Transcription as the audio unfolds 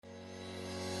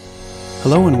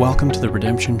Hello and welcome to the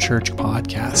Redemption Church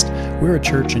podcast. We're a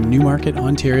church in Newmarket,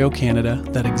 Ontario, Canada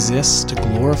that exists to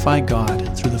glorify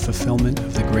God through the fulfillment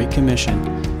of the Great Commission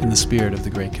in the spirit of the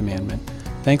Great Commandment.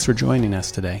 Thanks for joining us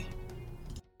today.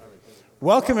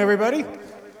 Welcome, everybody.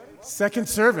 Second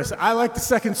service. I like the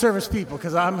second service people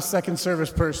because I'm a second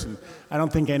service person. I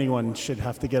don't think anyone should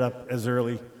have to get up as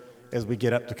early as we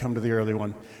get up to come to the early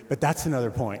one. But that's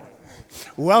another point.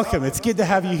 Welcome. It's good to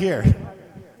have you here.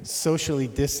 Socially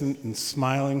distant and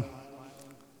smiling.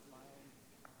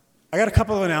 I got a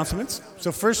couple of announcements.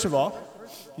 So first of all,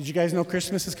 did you guys know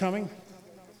Christmas is coming?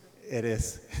 It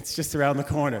is. It's just around the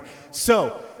corner.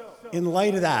 So, in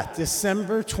light of that,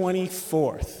 December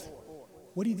 24th,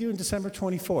 what do you do on December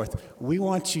 24th? We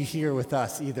want you here with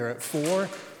us either at 4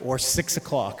 or 6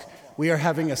 o'clock. We are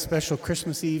having a special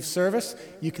Christmas Eve service.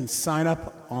 You can sign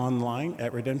up online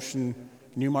at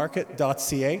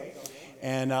redemptionnewmarket.ca.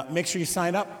 And make sure you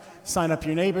sign up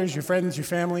your neighbors, your friends, your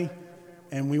family,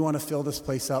 and we want to fill this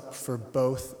place up for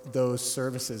both those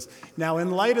services. Now, in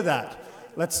light of that,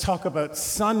 let's talk about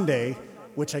Sunday,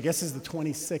 which I guess is the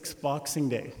 26th, Boxing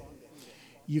Day.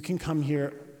 You can come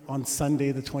here on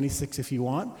Sunday the 26th if you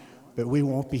want, but we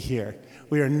won't be here.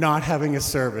 We are not having a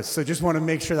service, so just want to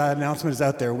make sure that announcement is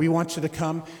out there. We want you to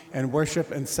come and worship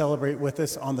and celebrate with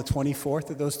us on the 24th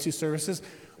of those two services.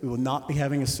 We will not be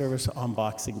having a service on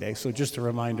Boxing Day, so just a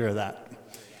reminder of that.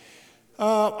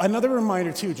 Another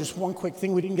reminder, too, just one quick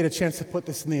thing. We didn't get a chance to put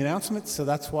this in the announcement, so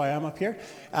that's why I'm up here.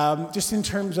 Just in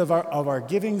terms of our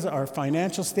givings, our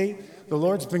financial state, the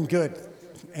Lord's been good,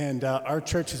 and our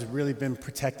church has really been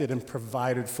protected and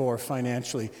provided for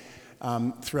financially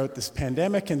throughout this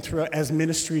pandemic and throughout as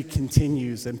ministry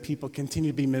continues and people continue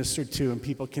to be ministered to and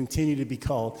people continue to be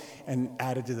called and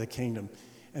added to the kingdom.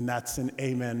 And that's an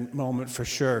amen moment for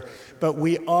sure. But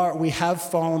we have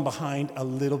fallen behind a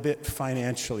little bit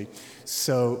financially.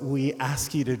 So we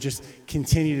ask you to just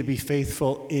continue to be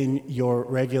faithful in your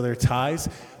regular tithes.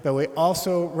 But we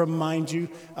also remind you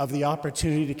of the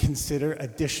opportunity to consider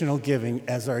additional giving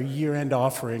as our year-end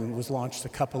offering was launched a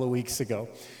couple of weeks ago.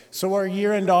 So our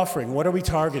year-end offering, what are we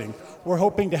targeting? We're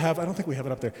hoping to have, I don't think we have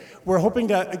it up there. We're hoping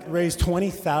to raise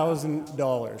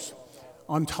 $20,000.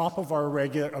 On top of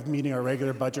meeting our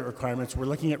regular budget requirements, we're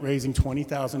looking at raising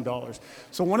 $20,000.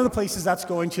 So one of the places that's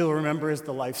going to, remember, is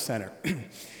the Life Center.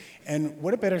 And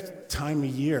what a better time of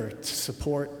year to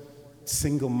support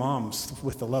single moms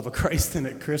with the love of Christ than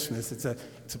at Christmas. It's a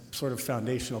sort of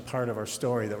foundational part of our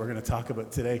story that we're going to talk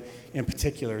about today in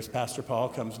particular as Pastor Paul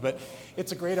comes. But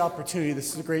it's a great opportunity.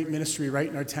 This is a great ministry right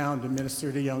in our town to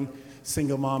minister to young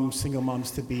single moms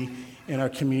to be in our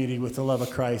community with the love of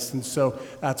Christ. And so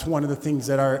that's one of the things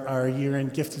that our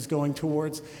year-end gift is going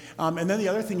towards. And then the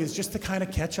other thing is just to kind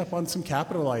of catch up on some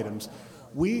capital items.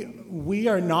 We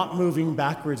are not moving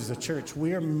backwards as a church.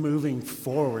 We are moving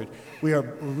forward. We are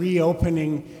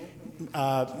reopening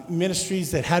ministries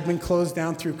that had been closed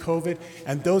down through COVID,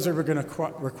 and those are going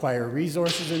to require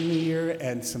resources in the year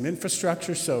and some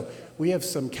infrastructure. So we have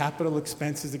some capital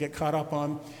expenses to get caught up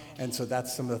on, and so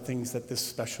that's some of the things that this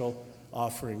special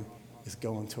offering is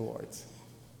going towards.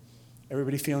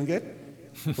 Everybody feeling good?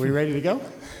 Are we ready to go?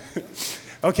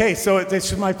 Okay, so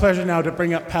it's my pleasure now to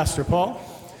bring up Pastor Paul.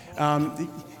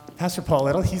 Pastor Paul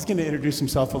Little, he's going to introduce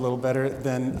himself a little better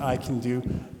than I can do,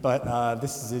 but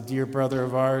this is a dear brother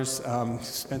of ours,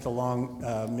 spent a long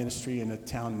ministry in a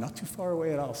town not too far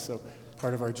away at all, so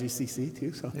part of our GCC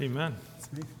too. So. Amen.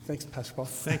 Thanks, Pastor Paul.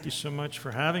 Thank you so much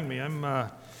for having me. I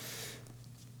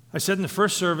said in the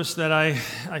first service that I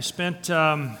spent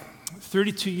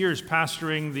 32 years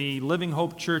pastoring the Living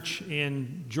Hope Church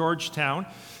in Georgetown.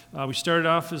 We started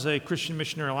off as a Christian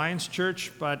Missionary Alliance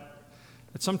church, but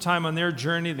at some time on their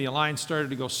journey, the Alliance started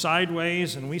to go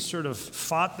sideways, and we sort of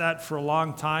fought that for a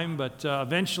long time, but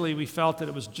eventually we felt that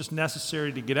it was just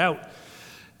necessary to get out.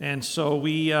 And so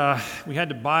we had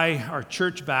to buy our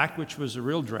church back, which was a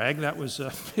real drag. That was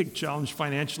a big challenge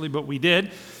financially, but we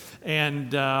did.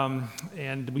 And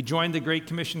we joined the Great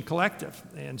Commission Collective.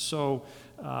 And so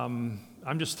I'm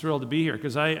just thrilled to be here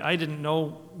because I didn't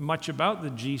know much about the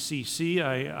GCC.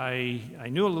 I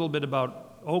knew a little bit about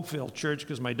Oakville Church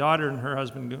because my daughter and her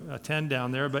husband attend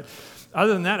down there. But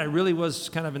other than that, I really was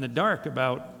kind of in the dark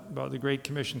about the Great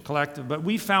Commission Collective. But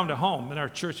we found a home, and our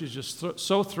church is just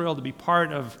so thrilled to be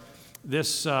part of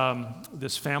this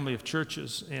family of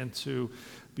churches and to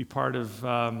be part of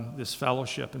this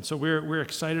fellowship. And so we're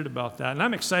excited about that. And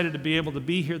I'm excited to be able to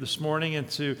be here this morning and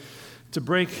to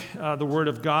break the Word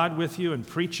of God with you and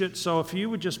preach it. So if you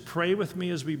would just pray with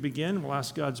me as we begin, we'll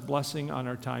ask God's blessing on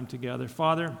our time together.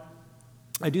 Father,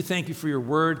 I do thank you for your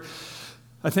Word.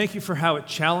 I thank you for how it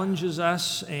challenges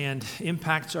us and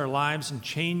impacts our lives and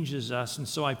changes us. And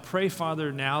so I pray,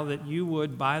 Father, now that you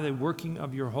would, by the working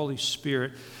of your Holy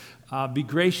Spirit, be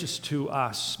gracious to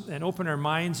us and open our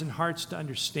minds and hearts to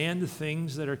understand the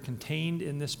things that are contained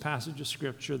in this passage of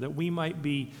Scripture, that we might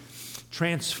be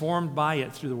transformed by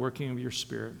it through the working of your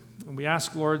Spirit. And we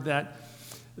ask, Lord, that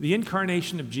the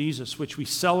incarnation of Jesus, which we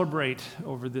celebrate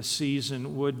over this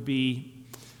season, would be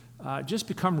just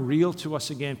become real to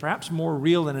us again, perhaps more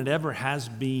real than it ever has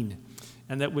been,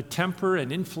 and that would temper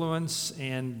and influence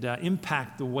and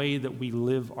impact the way that we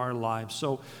live our lives.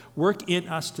 So work in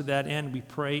us to that end, we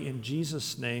pray in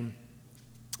Jesus' name.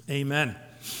 Amen.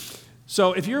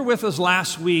 So if you're with us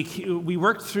last week, we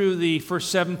worked through the first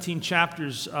 17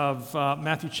 chapters of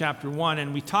Matthew chapter 1,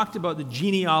 and we talked about the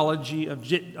genealogy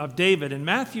of David. And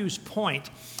Matthew's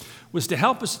point was to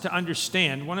help us to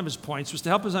understand, one of his points was to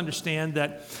help us understand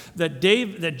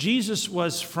that Jesus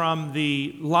was from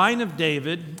the line of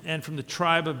David and from the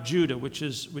tribe of Judah, which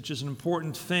is an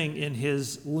important thing in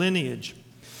his lineage.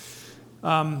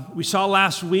 We saw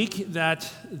last week that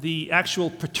the actual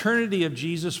paternity of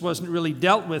Jesus wasn't really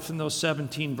dealt with in those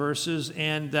 17 verses,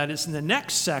 and that it's in the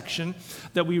next section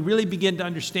that we really begin to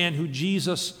understand who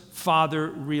Jesus' Father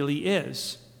really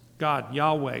is, God,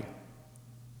 Yahweh.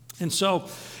 And so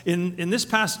in this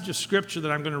passage of Scripture that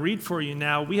I'm going to read for you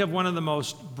now, we have one of the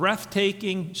most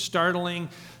breathtaking, startling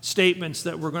statements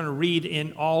that we're going to read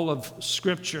in all of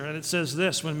Scripture. And it says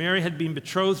this: when Mary had been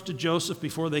betrothed to Joseph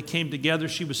before they came together,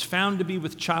 she was found to be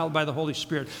with child by the Holy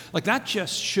Spirit. Like, that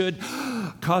just should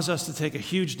cause us to take a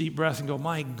huge deep breath and go,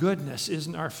 my goodness,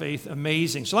 isn't our faith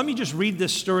amazing? So let me just read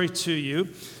this story to you.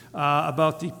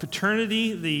 About the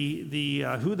paternity,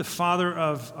 who the father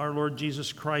of our Lord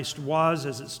Jesus Christ was,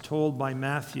 as it's told by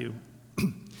Matthew.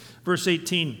 Verse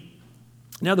 18.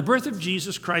 Now the birth of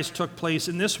Jesus Christ took place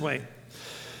in this way.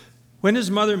 When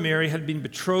his mother Mary had been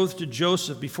betrothed to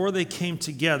Joseph, before they came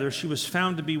together, she was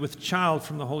found to be with child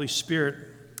from the Holy Spirit.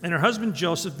 And her husband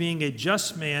Joseph, being a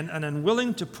just man and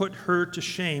unwilling to put her to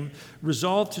shame,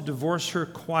 resolved to divorce her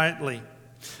quietly.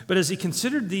 But as he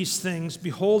considered these things,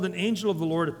 behold, an angel of the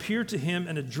Lord appeared to him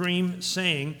in a dream,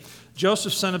 saying,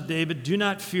 Joseph, son of David, do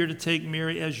not fear to take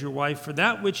Mary as your wife, for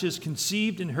that which is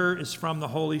conceived in her is from the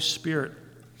Holy Spirit.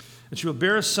 And she will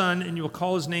bear a son, and you will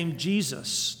call his name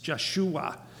Jesus,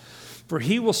 Joshua, for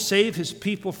he will save his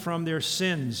people from their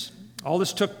sins. All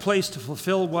this took place to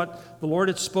fulfill what the Lord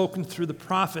had spoken through the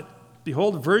prophet.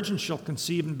 Behold, a virgin shall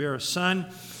conceive and bear a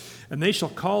son, and they shall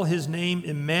call his name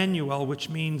Emmanuel, which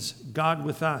means God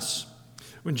with us.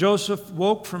 When Joseph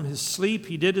woke from his sleep,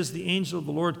 he did as the angel of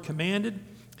the Lord commanded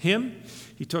him.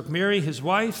 He took Mary, his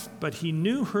wife, but he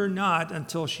knew her not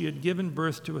until she had given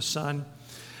birth to a son,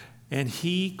 and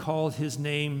he called his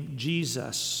name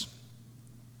Jesus.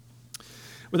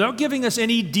 Without giving us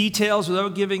any details,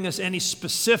 without giving us any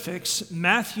specifics,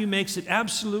 Matthew makes it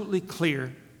absolutely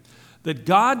clear that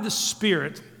God the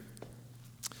Spirit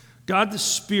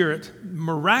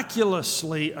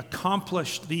miraculously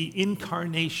accomplished the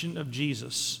incarnation of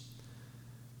Jesus.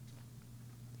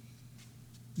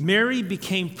 Mary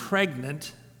became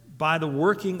pregnant by the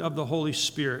working of the Holy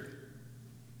Spirit.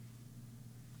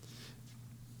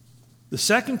 The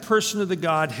second person of the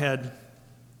Godhead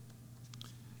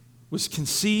was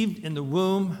conceived in the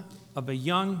womb of a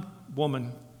young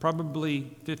woman,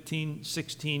 probably 15,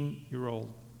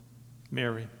 16-year-old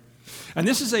Mary. And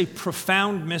this is a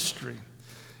profound mystery.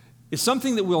 It's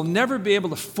something that we'll never be able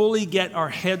to fully get our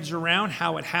heads around,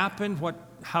 how it happened,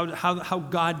 how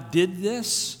God did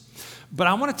this. But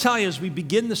I want to tell you as we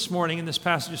begin this morning in this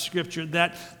passage of Scripture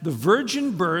that the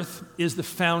virgin birth is the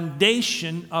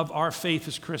foundation of our faith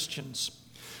as Christians.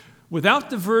 Without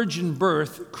the virgin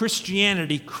birth,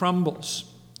 Christianity crumbles.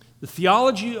 The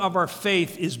theology of our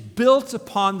faith is built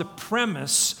upon the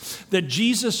premise that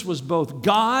Jesus was both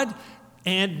God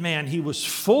and man. He was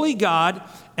fully God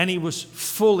and he was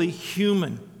fully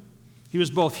human. He was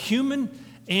both human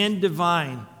and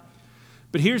divine.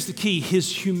 But here's the key: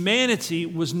 his humanity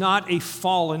was not a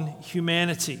fallen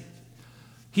humanity.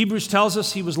 Hebrews tells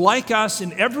us he was like us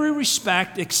in every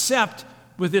respect except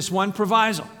with this one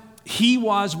proviso: he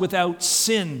was without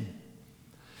sin.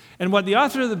 And what the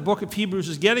author of the book of Hebrews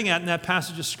is getting at in that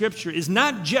passage of Scripture is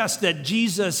not just that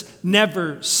Jesus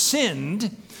never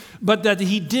sinned, but that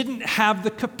he didn't have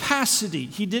the capacity.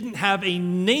 He didn't have a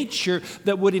nature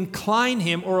that would incline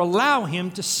him or allow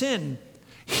him to sin.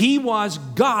 He was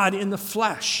God in the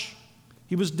flesh.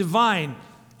 He was divine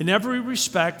in every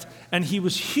respect, and he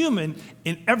was human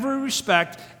in every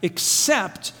respect,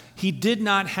 except he did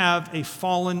not have a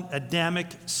fallen Adamic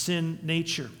sin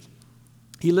nature.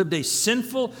 He lived a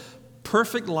sinful,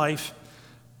 perfect life,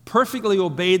 perfectly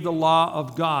obeyed the law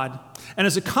of God. And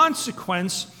as a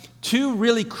consequence, two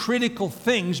really critical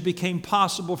things became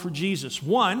possible for Jesus.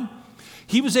 One,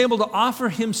 he was able to offer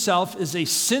himself as a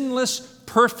sinless,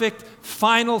 perfect,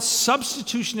 final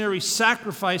substitutionary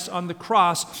sacrifice on the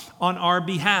cross on our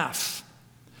behalf.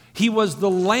 He was the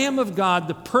Lamb of God,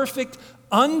 the perfect,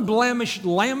 unblemished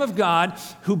Lamb of God,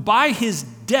 who by his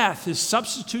death, his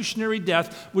substitutionary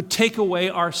death, would take away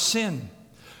our sin.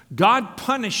 God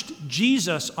punished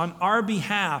Jesus on our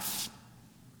behalf.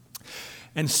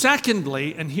 And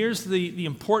secondly, and here's the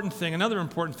important thing, another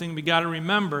important thing we got to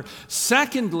remember.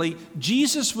 Secondly,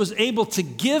 Jesus was able to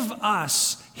give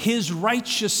us his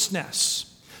righteousness.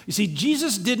 You see,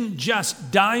 Jesus didn't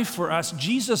just die for us,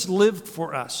 Jesus lived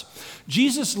for us.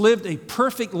 Jesus lived a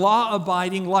perfect,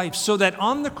 law-abiding life so that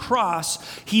on the cross,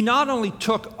 he not only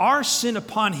took our sin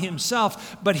upon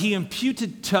himself, but he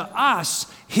imputed to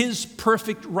us his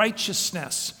perfect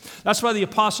righteousness. That's why the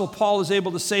Apostle Paul is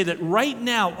able to say that right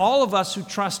now, all of us who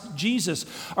trust Jesus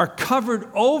are covered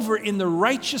over in the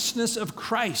righteousness of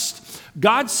Christ.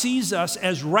 God sees us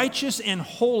as righteous and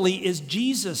holy as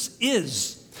Jesus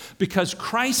is, because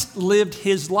Christ lived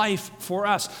his life for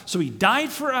us. So he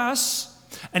died for us,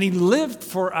 and he lived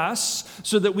for us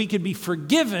so that we could be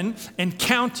forgiven and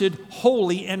counted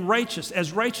holy and righteous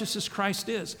as Christ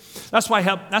is.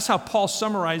 That's how Paul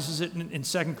summarizes it in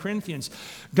 2 Corinthians.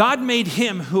 God made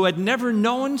him who had never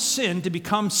known sin to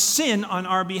become sin on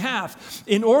our behalf,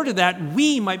 in order that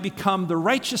we might become the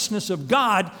righteousness of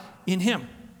God in him.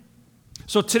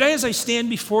 So today, as I stand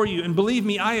before you, and believe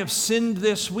me, I have sinned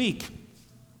this week,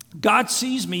 God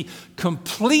sees me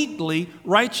completely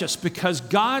righteous because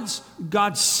God's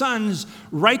Son's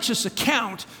righteous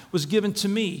account was given to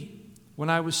me when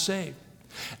I was saved.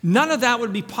 None of that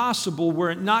would be possible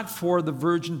were it not for the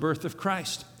virgin birth of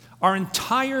Christ. Our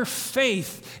entire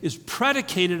faith is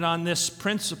predicated on this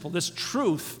principle, this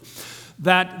truth,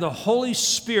 that the Holy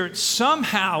Spirit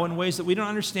somehow, in ways that we don't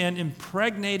understand,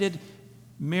 impregnated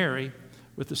Mary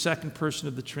with the second person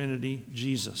of the Trinity,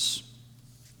 Jesus.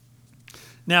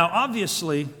 Now,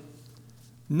 obviously,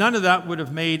 none of that would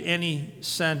have made any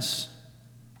sense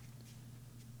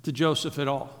to Joseph at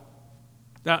all.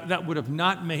 That would have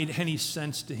not made any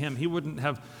sense to him. He wouldn't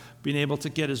have been able to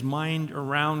get his mind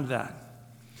around that.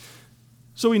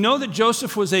 So we know that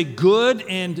Joseph was a good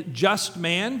and just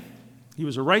man. He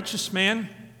was a righteous man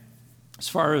as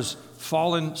far as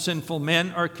fallen, sinful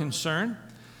men are concerned.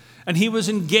 And he was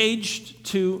engaged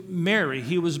to Mary.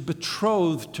 He was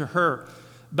betrothed to her.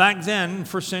 Back then, in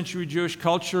first century Jewish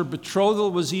culture,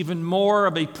 betrothal was even more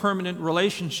of a permanent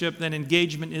relationship than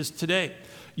engagement is today.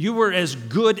 You were as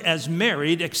good as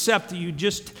married, except that you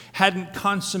just hadn't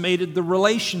consummated the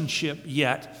relationship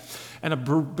yet. And a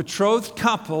betrothed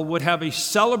couple would have a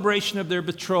celebration of their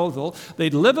betrothal.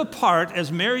 They'd live apart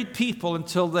as married people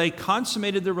until they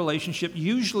consummated their relationship,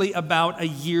 usually about a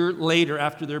year later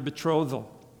after their betrothal.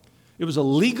 It was a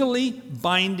legally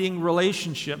binding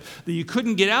relationship that you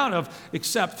couldn't get out of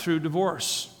except through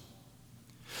divorce.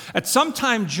 At some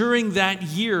time during that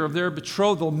year of their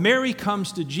betrothal, Mary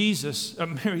comes to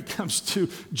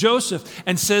Joseph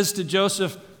and says to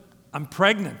Joseph, "I'm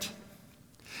pregnant."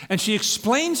 And she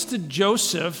explains to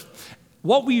Joseph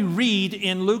what we read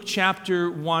in Luke chapter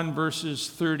 1, verses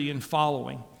 30 and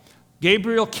following.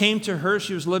 Gabriel came to her.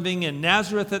 She was living in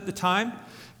Nazareth at the time.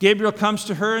 Gabriel comes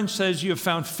to her and says, "You have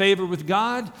found favor with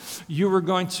God. You are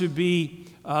going to be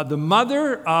the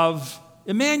mother of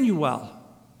Emmanuel.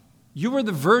 You are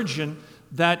the virgin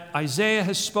that Isaiah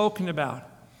has spoken about."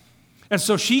 And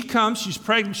so she comes, she's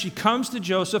pregnant, she comes to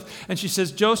Joseph, and she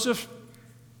says, "Joseph,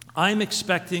 I'm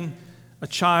expecting a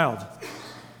child."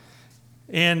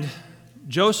 And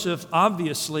Joseph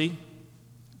obviously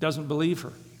doesn't believe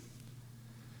her.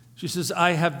 She says,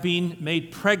 "I have been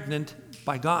made pregnant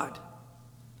by God."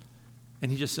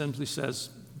 And he just simply says,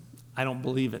 "I don't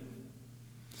believe it."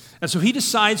 And so he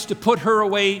decides to put her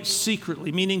away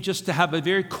secretly, meaning just to have a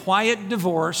very quiet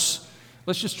divorce.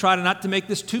 Let's just try not to make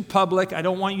this too public. I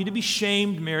don't want you to be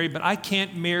shamed, Mary, but I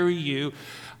can't marry you.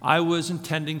 I was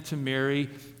intending to marry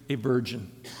a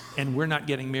virgin, and we're not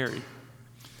getting married.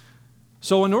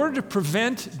 So in order to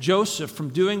prevent Joseph from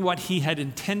doing what he had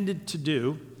intended to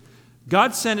do,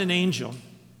 God sent an angel.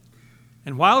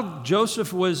 And while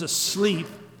Joseph was asleep,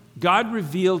 God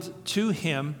revealed to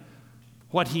him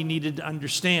what he needed to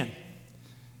understand.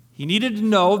 He needed to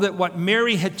know that what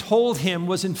Mary had told him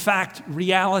was in fact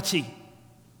reality.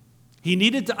 He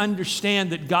needed to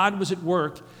understand that God was at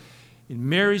work in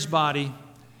Mary's body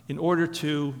in order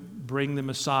to bring the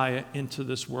Messiah into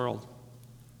this world.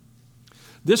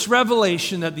 This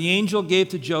revelation that the angel gave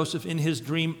to Joseph in his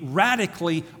dream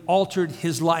radically altered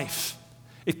his life.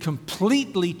 It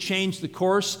completely changed the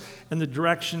course and the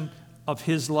direction of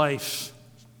his life.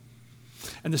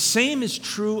 And the same is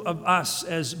true of us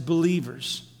as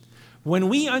believers. When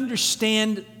we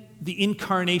understand the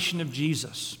incarnation of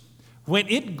Jesus, when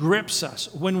it grips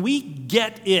us, when we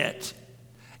get it,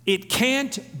 it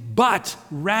can't but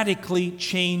radically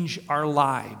change our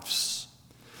lives.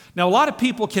 Now, a lot of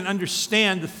people can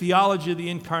understand the theology of the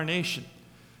incarnation.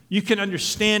 You can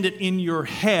understand it in your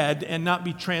head and not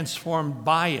be transformed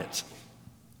by it.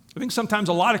 I think sometimes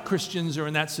a lot of Christians are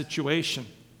in that situation.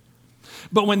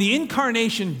 But when the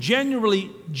incarnation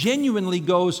genuinely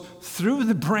goes through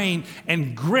the brain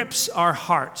and grips our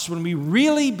hearts, when we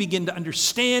really begin to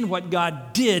understand what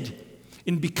God did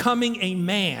in becoming a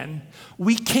man,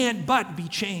 we can't but be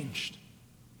changed.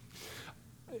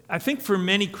 I think for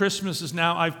many Christmases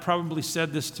now, I've probably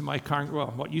said this to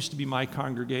what used to be my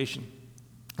congregation.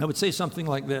 I would say something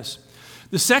like this.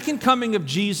 The second coming of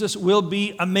Jesus will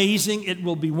be amazing. It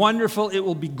will be wonderful. It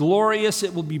will be glorious.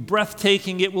 It will be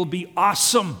breathtaking. It will be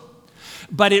awesome.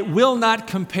 But it will not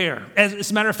compare.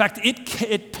 As a matter of fact,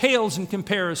 it pales in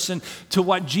comparison to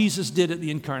what Jesus did at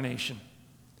the incarnation.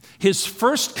 His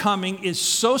first coming is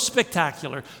so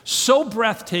spectacular, so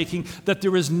breathtaking, that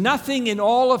there is nothing in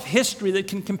all of history that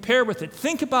can compare with it.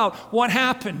 Think about what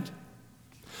happened.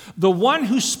 The one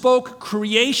who spoke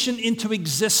creation into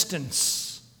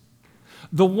existence,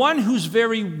 the one whose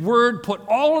very word put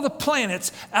all of the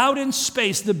planets out in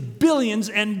space, the billions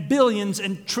and billions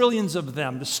and trillions of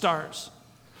them, the stars.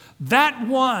 That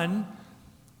one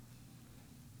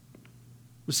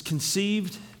was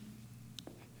conceived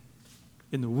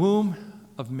in the womb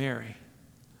of Mary.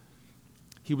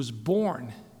 He was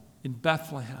born in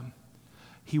Bethlehem.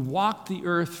 He walked the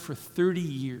earth for 30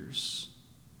 years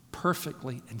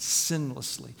perfectly and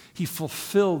sinlessly. He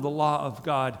fulfilled the law of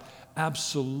God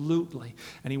absolutely.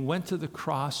 And he went to the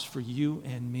cross for you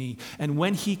and me. And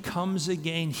when he comes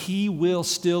again, he will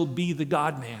still be the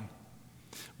God-man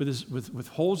with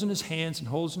holes in his hands and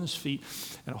holes in his feet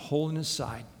and a hole in his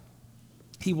side.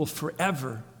 He will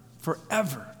forever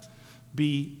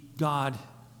be God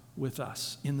with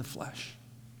us in the flesh.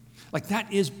 Like,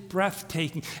 that is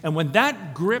breathtaking. And when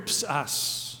that grips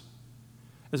us,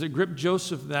 as it gripped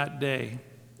Joseph that day,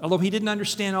 although he didn't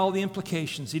understand all the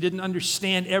implications, he didn't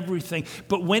understand everything,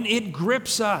 but when it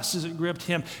grips us as it gripped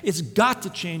him, it's got to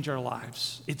change our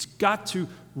lives. It's got to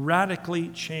radically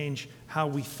change how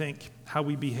we think, how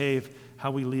we behave,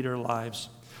 how we lead our lives.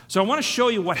 So I want to show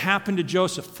you what happened to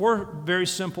Joseph. 4 very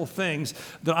simple things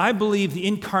that I believe the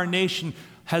incarnation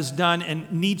has done and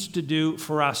needs to do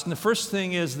for us. And the first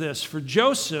thing is this. For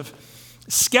Joseph,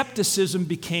 skepticism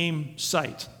became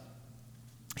sight.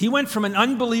 He went from an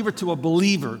unbeliever to a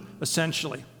believer,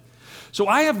 essentially. So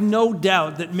I have no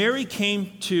doubt that Mary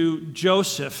came to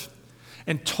Joseph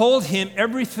and told him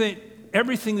everything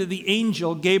that the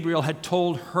angel Gabriel had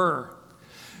told her.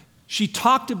 She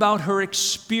talked about her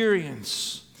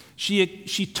experience.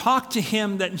 She talked to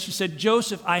him and she said,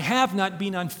 Joseph, I have not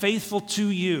been unfaithful to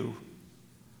you.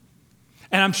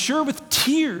 And I'm sure with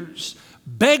tears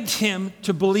begged him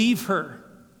to believe her.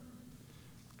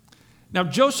 Now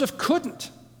Joseph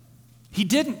couldn't. He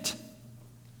didn't.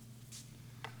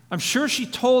 I'm sure she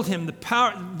told him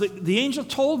the angel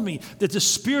told me that the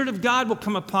Spirit of God will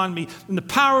come upon me and the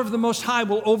power of the Most High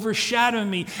will overshadow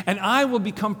me and I will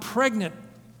become pregnant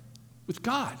with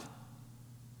God.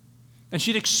 And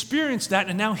she'd experienced that,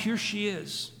 and now here she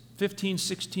is, 15,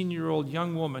 16-year-old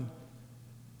young woman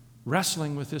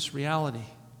wrestling with this reality.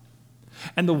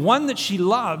 And the one that she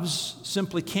loves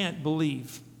simply can't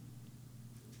believe.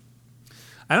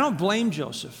 I don't blame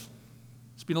Joseph.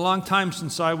 It's been a long time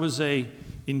since I was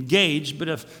engaged, but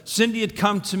if Cindy had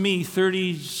come to me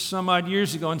 30 some odd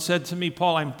years ago and said to me,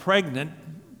 Paul, I'm pregnant,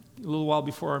 a little while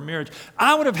before our marriage,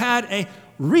 I would have had a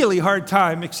really hard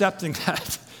time accepting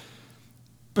that.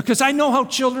 Because I know how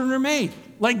children are made,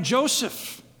 like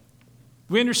Joseph.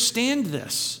 We understand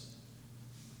this.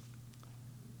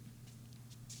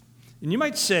 And you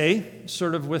might say,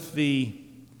 sort of with the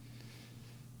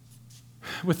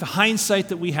hindsight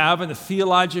that we have and the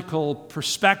theological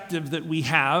perspective that we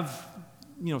have,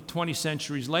 20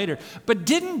 centuries later, but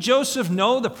didn't Joseph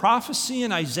know the prophecy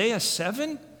in Isaiah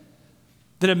 7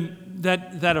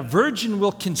 that a virgin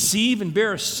will conceive and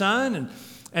bear a son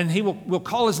and he will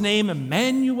call his name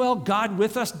Emmanuel, God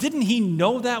with us? Didn't he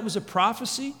know that was a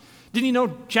prophecy? Didn't he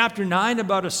know chapter 9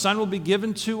 about a son will be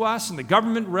given to us and the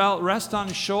government rest on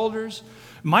his shoulders?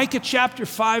 Micah chapter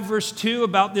 5 verse 2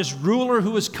 about this ruler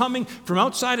who is coming from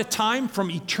outside of time, from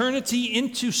eternity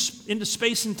into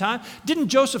space and time. Didn't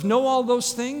Joseph know all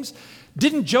those things?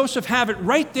 Didn't Joseph have it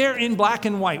right there in black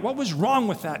and white? What was wrong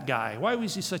with that guy? Why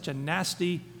was he such a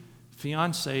nasty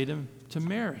fiancé to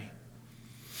Mary?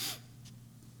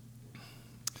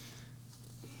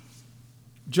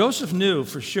 Joseph knew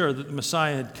for sure that the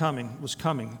Messiah was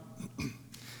coming.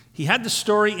 He had the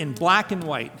story in black and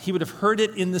white. He would have heard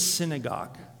it in the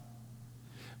synagogue.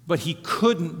 But he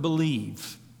couldn't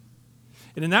believe.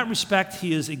 And in that respect,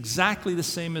 he is exactly the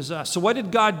same as us. So what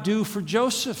did God do for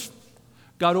Joseph?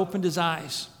 God opened his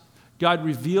eyes. God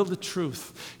revealed the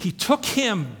truth. He took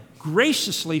him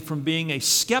graciously from being a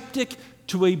skeptic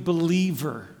to a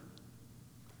believer.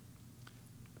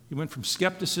 He went from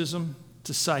skepticism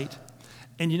to sight.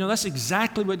 And that's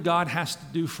exactly what God has to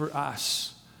do for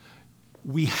us.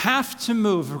 We have to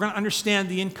move. If we're going to understand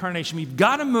the incarnation, we've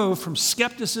got to move from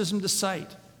skepticism to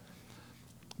sight.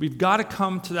 We've got to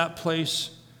come to that place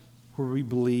where we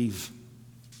believe,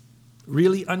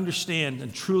 really understand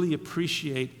and truly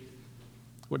appreciate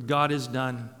what God has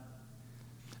done.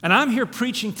 And I'm here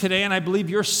preaching today, and I believe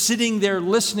you're sitting there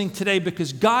listening today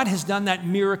because God has done that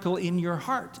miracle in your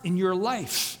heart, in your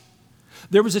life.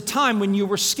 There was a time when you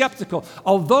were skeptical.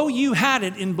 Although you had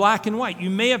it in black and white, you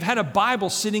may have had a Bible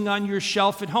sitting on your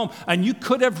shelf at home, and you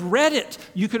could have read it.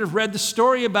 You could have read the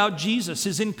story about Jesus,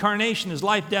 his incarnation, his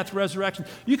life, death, resurrection.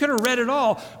 You could have read it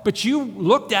all, but you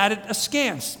looked at it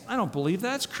askance. I don't believe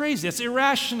that. It's crazy. It's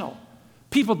irrational.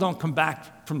 People don't come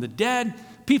back from the dead.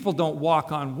 People don't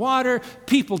walk on water.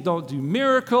 People don't do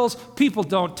miracles. People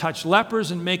don't touch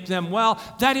lepers and make them well.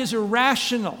 That is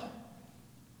irrational.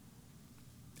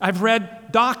 I've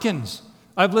read Dawkins,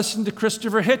 I've listened to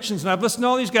Christopher Hitchens, and I've listened to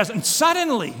all these guys, and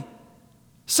suddenly,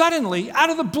 out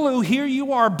of the blue, here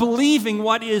you are believing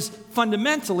what is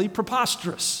fundamentally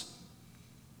preposterous.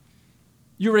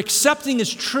 You're accepting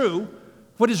as true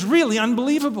what is really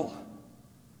unbelievable.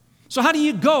 So how do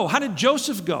you go? How did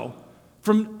Joseph go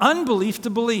from unbelief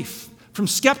to belief, from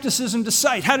skepticism to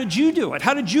sight? How did you do it?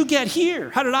 How did you get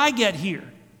here? How did I get here?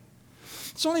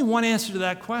 There's only one answer to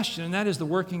that question, and that is the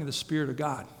working of the Spirit of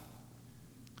God.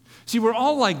 See, we're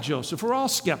all like Joseph. We're all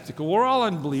skeptical. We're all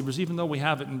unbelievers, even though we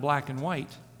have it in black and white.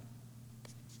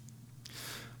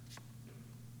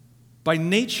 By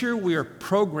nature, we are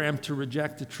programmed to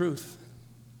reject the truth.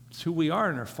 It's who we are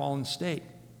in our fallen state.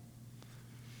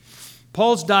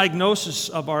 Paul's diagnosis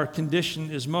of our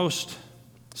condition is most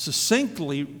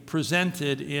succinctly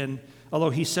presented in,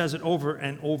 although he says it over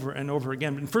and over and over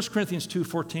again. But in 1 Corinthians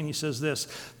 2:14, he says this: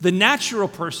 the natural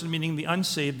person, meaning the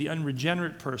unsaved, the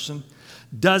unregenerate person,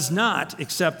 does not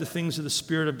accept the things of the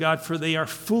Spirit of God, for they are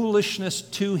foolishness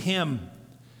to him.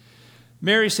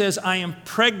 Mary says, I am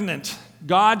pregnant.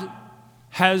 God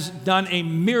has done a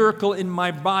miracle in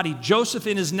my body. Joseph,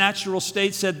 in his natural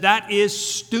state, said, that is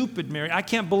stupid, Mary. I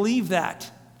can't believe that.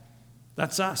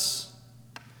 That's us.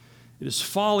 It is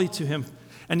folly to him.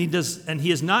 And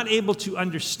he is not able to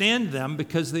understand them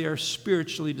because they are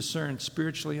spiritually discerned,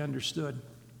 spiritually understood.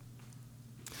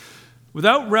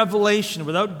 Without revelation,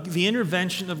 without the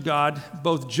intervention of God,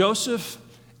 both Joseph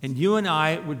and you and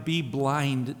I would be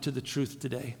blind to the truth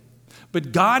today.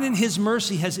 But God in his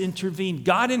mercy has intervened.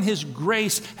 God in his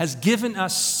grace has given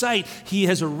us sight. He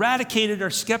has eradicated our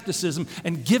skepticism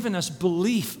and given us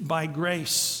belief by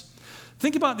grace.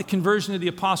 Think about the conversion of the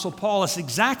Apostle Paul. It's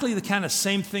exactly the kind of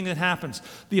same thing that happens.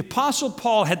 The Apostle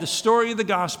Paul had the story of the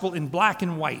gospel in black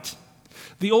and white.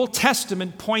 The Old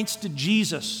Testament points to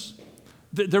Jesus.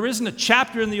 There isn't a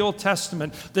chapter in the Old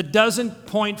Testament that doesn't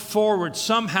point forward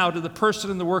somehow to the person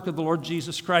and the work of the Lord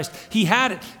Jesus Christ. He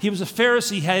had it. He was a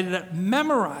Pharisee. He had it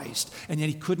memorized, and yet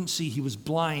he couldn't see. He was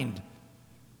blind.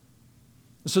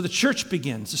 So the church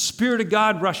begins. The Spirit of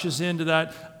God rushes into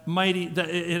that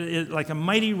like a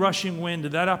mighty rushing wind to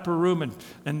that upper room,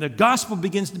 and the gospel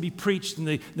begins to be preached,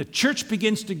 and the church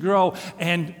begins to grow,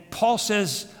 and Paul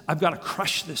says, I've got to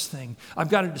crush this thing. I've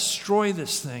got to destroy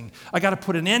this thing. I've got to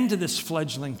put an end to this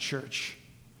fledgling church.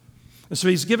 And so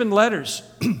he's given letters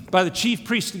by the chief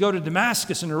priest to go to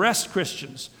Damascus and arrest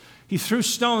Christians. He threw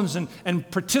stones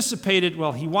and participated,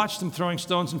 he watched them throwing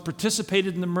stones and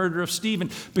participated in the murder of Stephen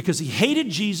because he hated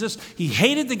Jesus, he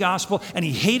hated the gospel, and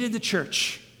he hated the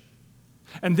church.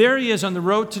 And there he is on the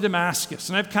road to Damascus.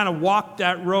 And I've kind of walked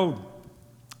that road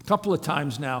a couple of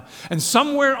times now. And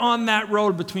somewhere on that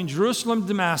road between Jerusalem and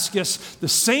Damascus, the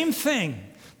same thing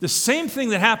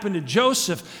that happened to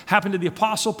Joseph happened to the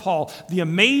Apostle Paul. The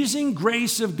amazing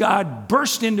grace of God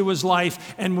burst into his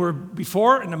life, and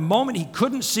in a moment he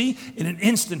couldn't see, in an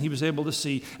instant he was able to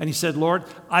see. And he said, Lord,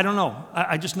 I don't know.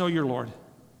 I just know you're Lord.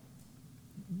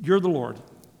 You're the Lord.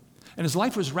 And his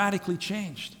life was radically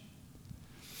changed.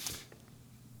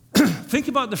 think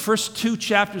about the first 2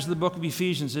 chapters of the book of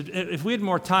Ephesians. If we had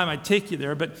more time, I'd take you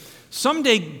there. But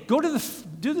someday,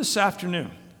 do this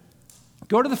afternoon.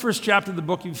 Go to the first chapter of the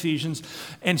book of Ephesians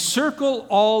and circle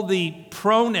all the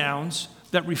pronouns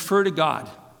that refer to God.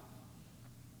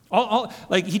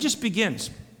 Like he just begins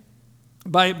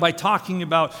by talking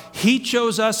about he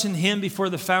chose us in him before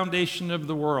the foundation of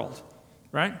the world,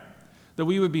 right? That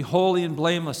we would be holy and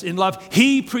blameless. In love,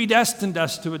 he predestined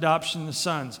us to adoption as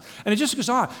sons. And it just goes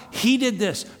on. He did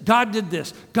this. God did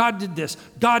this. God did this.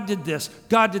 God did this.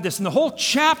 God did this. And the whole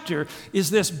chapter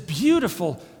is this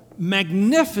beautiful,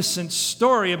 magnificent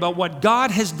story about what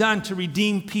God has done to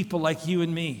redeem people like you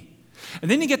and me. And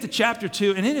then you get to chapter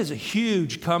 2, and it is a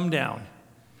huge come down.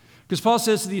 Because Paul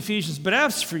says to the Ephesians, but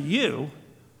as for you,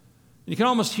 you can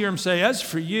almost hear him say, as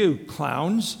for you,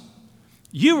 clowns,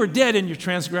 you were dead in your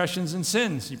transgressions and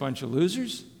sins, you bunch of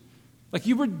losers. Like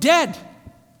you were dead.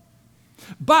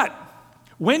 But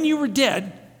when you were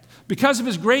dead, because of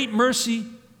his great mercy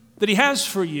that he has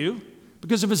for you,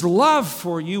 because of his love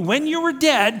for you, when you were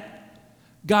dead,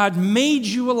 God made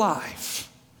you alive.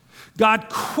 God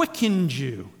quickened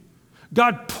you.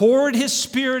 God poured his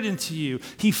Spirit into you.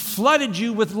 He flooded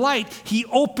you with light. He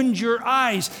opened your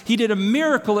eyes. He did a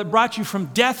miracle that brought you from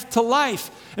death to life.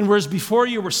 And whereas before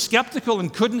you were skeptical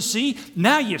and couldn't see,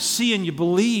 now you see and you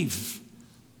believe.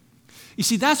 You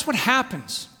see, that's what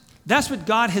happens. That's what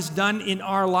God has done in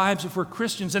our lives if we're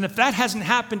Christians. And if that hasn't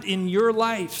happened in your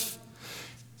life,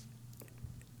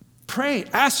 pray,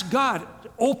 ask God,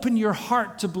 open your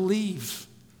heart to believe,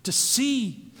 to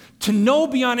see, to know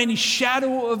beyond any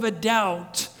shadow of a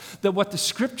doubt that what the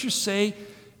scriptures say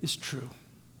is true.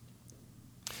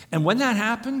 And when that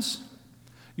happens,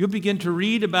 you'll begin to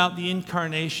read about the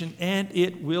incarnation and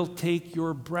it will take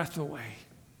your breath away.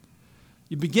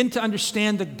 You begin to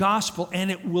understand the gospel and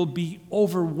it will be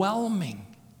overwhelming.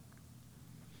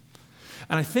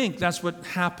 And I think that's what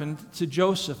happened to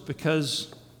Joseph,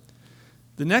 because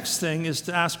the next thing is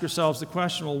to ask ourselves the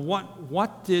question, well,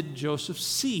 what did Joseph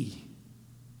see?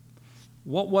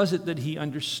 What was it that he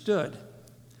understood?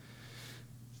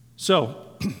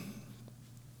 So,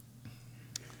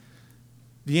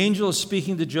 the angel is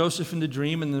speaking to Joseph in the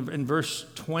dream, and in verse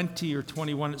 20 or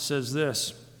 21 it says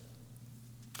this: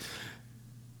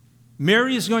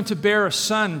 Mary is going to bear a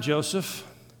son, Joseph,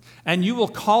 and you will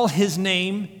call his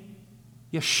name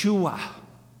Yeshua,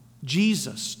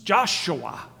 Jesus,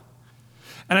 Joshua.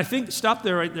 And I think, stop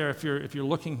there right there if you're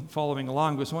looking, following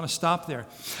along, because I want to stop there.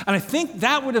 And I think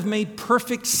that would have made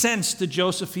perfect sense to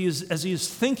Joseph as he is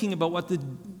thinking about what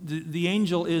the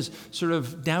angel is sort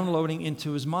of downloading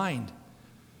into his mind.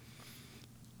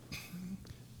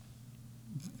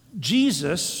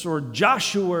 Jesus, or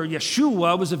Joshua, or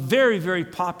Yeshua, was a very, very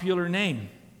popular name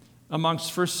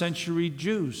amongst first century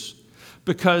Jews,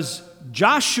 because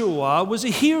Joshua was a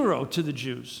hero to the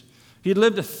Jews. He had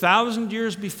lived 1,000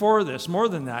 years before this, more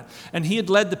than that, and he had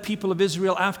led the people of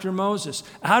Israel after Moses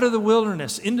out of the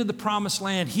wilderness into the promised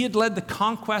land. He had led the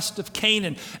conquest of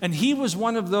Canaan, and he was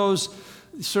one of those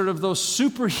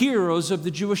superheroes of the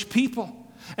Jewish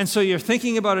people. And so you're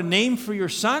thinking about a name for your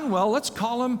son? Well, let's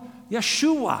call him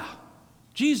Yeshua,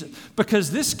 Jesus,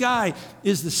 because this guy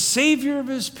is the savior of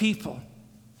his people.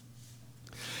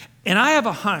 And I have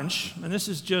a hunch, and this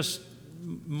is just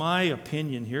my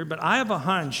opinion here, but I have a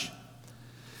hunch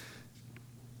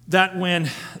that when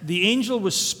the angel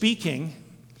was speaking,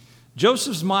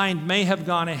 Joseph's mind may have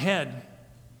gone ahead.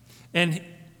 And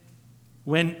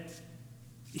when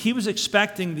he was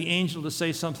expecting the angel to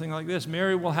say something like this: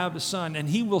 Mary will have a son, and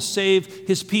he will save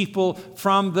his people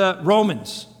from the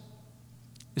Romans,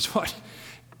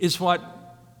 is what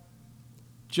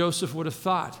Joseph would have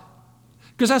thought.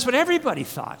 Because that's what everybody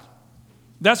thought.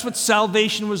 That's what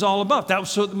salvation was all about. That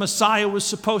was what the Messiah was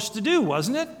supposed to do,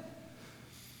 wasn't it?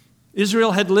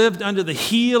 Israel had lived under the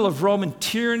heel of Roman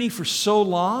tyranny for so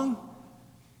long.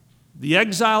 The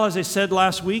exile, as I said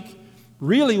last week,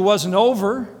 really wasn't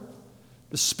over.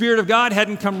 The Spirit of God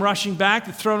hadn't come rushing back.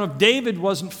 The throne of David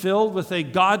wasn't filled with a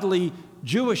godly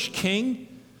Jewish king.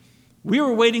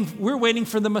 We're waiting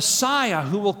for the Messiah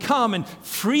who will come and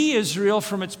free Israel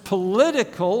from its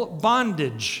political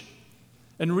bondage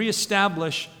and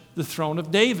reestablish the throne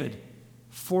of David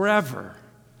forever.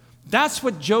 That's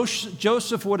what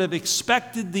Joseph would have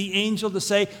expected the angel to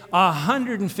say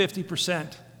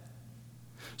 150%.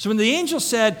 So when the angel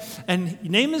said, and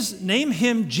name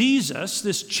him Jesus,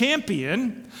 this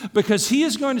champion, because he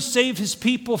is going to save his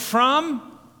people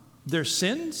from their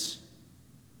sins,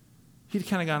 he'd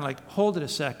kind of gone like, hold it a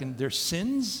second, their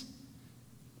sins?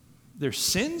 Their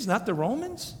sins, not the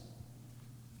Romans?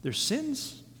 Their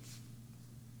sins?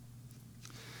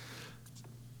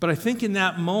 But I think in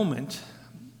that moment,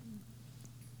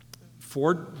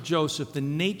 for Joseph, the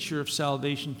nature of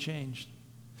salvation changed.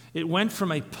 It went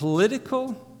from a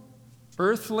political,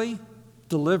 earthly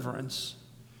deliverance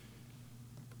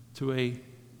to a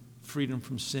freedom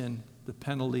from sin, the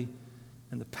penalty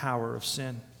and the power of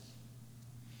sin.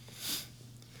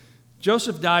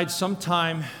 Joseph died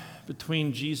sometime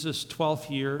between Jesus' 12th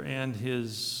year and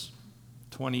his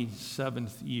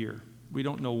 27th year. We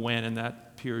don't know when in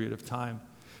that period of time.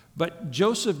 But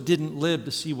Joseph didn't live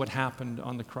to see what happened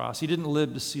on the cross. He didn't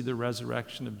live to see the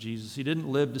resurrection of Jesus. He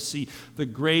didn't live to see the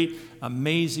great,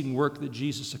 amazing work that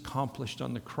Jesus accomplished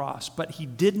on the cross. But he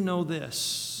did know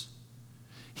this.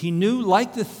 He knew,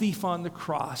 like the thief on the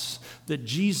cross, that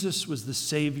Jesus was the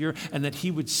Savior and that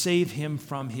he would save him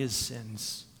from his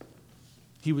sins.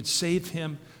 He would save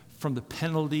him from the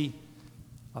penalty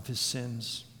of his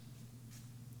sins.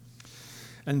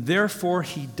 And therefore,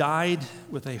 he died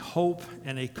with a hope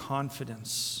and a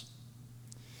confidence.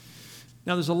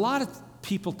 Now, there's a lot of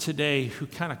people today who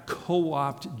kind of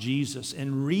co-opt Jesus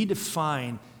and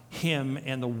redefine him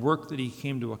and the work that he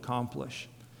came to accomplish.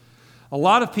 A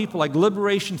lot of people, like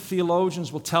liberation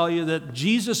theologians, will tell you that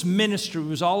Jesus' ministry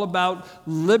was all about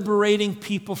liberating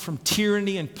people from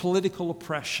tyranny and political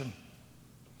oppression.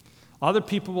 Other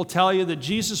people will tell you that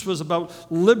Jesus was about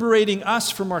liberating us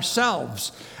from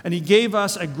ourselves, and he gave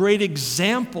us a great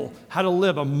example how to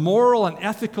live, a moral and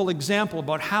ethical example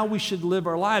about how we should live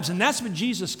our lives, and that's what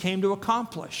Jesus came to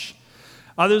accomplish.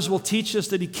 Others will teach us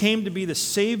that he came to be the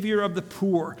Savior of the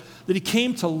poor, that he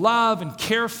came to love and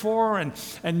care for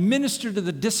and minister to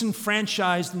the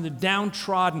disenfranchised and the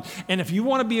downtrodden, and if you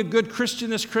want to be a good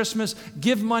Christian this Christmas,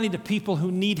 give money to people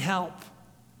who need help.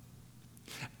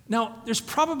 Now, there's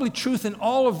probably truth in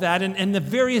all of that and the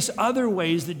various other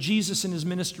ways that Jesus in his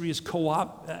ministry is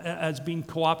being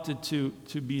co-opted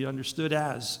to be understood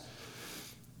as.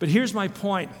 But here's my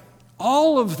point.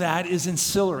 All of that is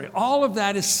ancillary. All of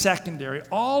that is secondary.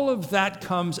 All of that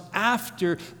comes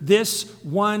after this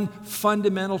one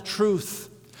fundamental truth.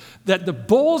 That the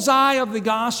bullseye of the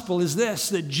gospel is this,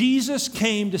 that Jesus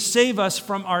came to save us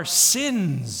from our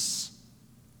sins.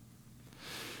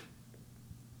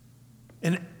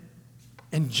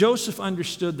 And Joseph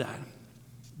understood that.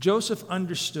 Joseph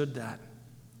understood that.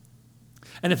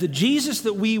 And if the Jesus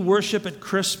that we worship at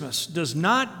Christmas does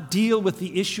not deal with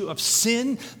the issue of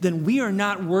sin, then we are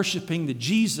not worshiping the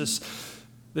Jesus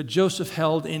that Joseph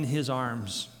held in his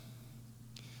arms.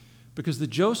 Because the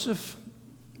Jesus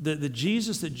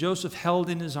that Joseph held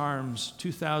in his arms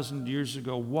 2,000 years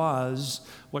ago was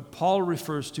what Paul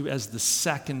refers to as the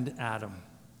second Adam.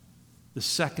 The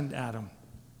second Adam.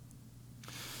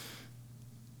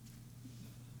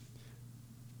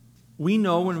 We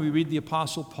know when we read the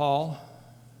Apostle Paul,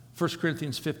 1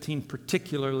 Corinthians 15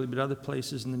 particularly, but other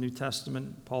places in the New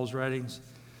Testament, Paul's writings,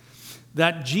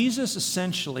 that Jesus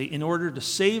essentially, in order to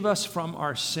save us from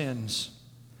our sins,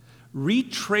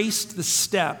 retraced the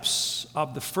steps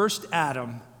of the first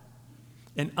Adam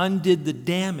and undid the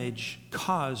damage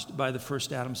caused by the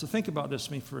first Adam. So think about this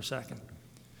with me for a second.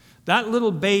 That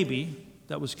little baby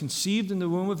that was conceived in the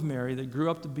womb of Mary, that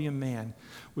grew up to be a man,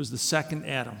 was the second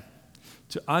Adam,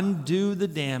 to undo the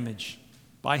damage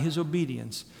by his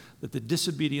obedience that the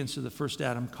disobedience of the first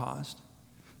Adam caused.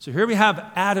 So here we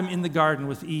have Adam in the garden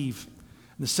with Eve.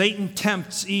 And Satan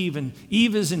tempts Eve, and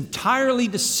Eve is entirely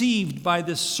deceived by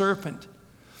this serpent.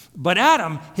 But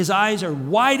Adam, his eyes are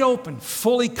wide open,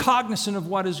 fully cognizant of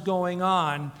what is going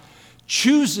on,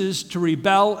 chooses to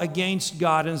rebel against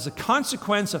God. And as a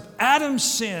consequence of Adam's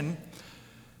sin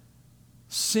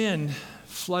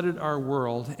flooded our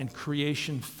world and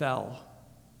creation fell.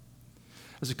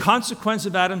 As a consequence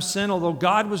of Adam's sin, although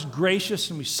God was gracious,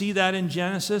 and we see that in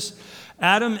Genesis,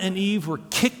 Adam and Eve were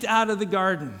kicked out of the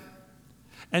garden.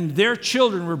 And their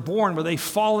children were born with a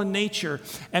fallen nature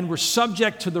and were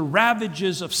subject to the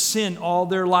ravages of sin all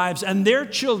their lives. And their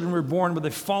children were born with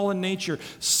a fallen nature,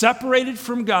 separated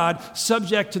from God,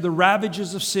 subject to the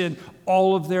ravages of sin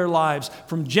all of their lives.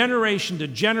 From generation to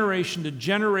generation to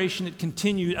generation, it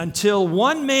continued until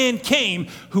one man came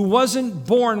who wasn't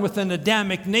born with an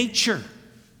Adamic nature.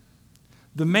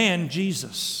 The man,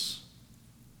 Jesus.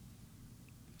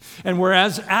 And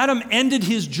whereas Adam ended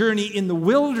his journey in the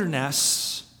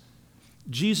wilderness,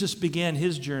 Jesus began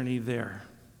his journey there.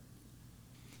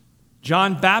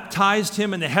 John baptized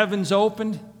him, and the heavens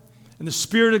opened, and the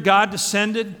Spirit of God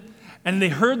descended, and they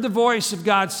heard the voice of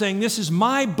God saying, "This is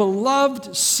my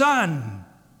beloved Son,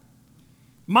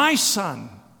 my Son.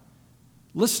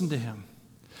 Listen to him."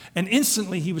 And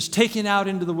instantly he was taken out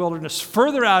into the wilderness,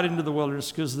 further out into the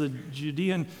wilderness, because the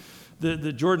Judean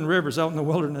the Jordan River's out in the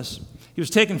wilderness. He was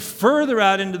taken further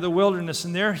out into the wilderness,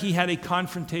 and there he had a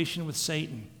confrontation with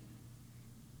Satan.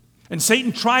 And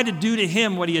Satan tried to do to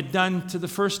him what he had done to the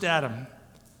first Adam.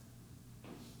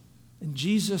 And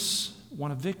Jesus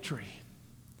won a victory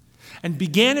and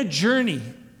began a journey,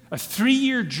 a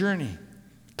 3-year journey,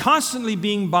 constantly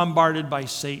being bombarded by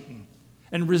Satan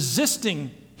and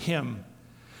resisting him,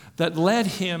 that led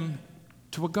him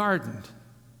to a garden,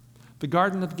 the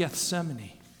Garden of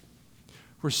Gethsemane,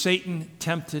 where Satan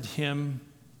tempted him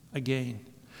again.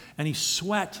 And he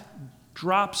sweat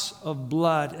drops of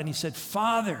blood, and he said,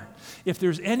 "Father, if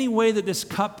there's any way that this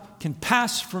cup can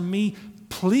pass from me,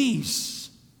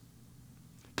 please."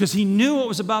 Because he knew what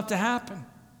was about to happen.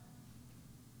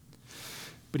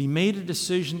 But he made a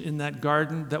decision in that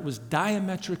garden that was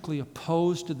diametrically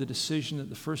opposed to the decision that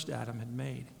the first Adam had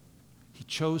made. He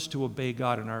chose to obey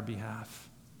God on our behalf.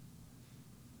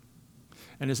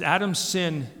 And as Adam's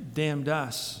sin damned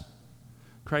us,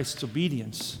 Christ's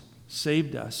obedience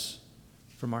saved us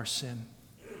from our sin.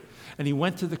 And he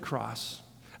went to the cross,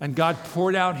 and God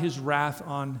poured out his wrath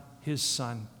on his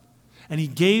Son. And he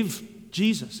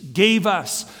gave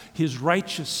us his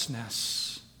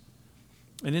righteousness.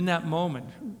 And in that moment,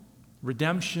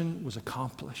 redemption was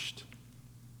accomplished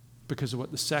because of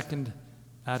what the second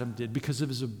Adam did, because of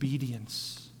his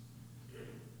obedience.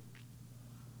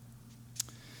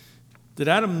 Did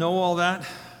Adam know all that?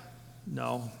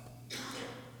 No.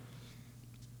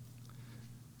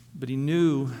 But he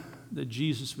knew that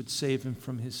Jesus would save him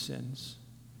from his sins.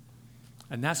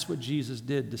 And that's what Jesus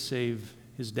did to save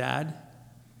his dad,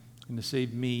 and to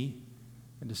save me,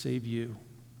 and to save you,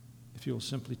 if you will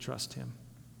simply trust him.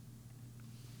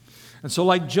 And so,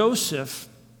 like Joseph,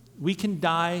 we can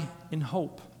die in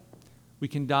hope. We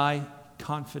can die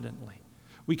confidently.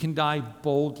 We can die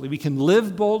boldly. We can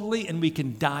live boldly, and we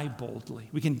can die boldly.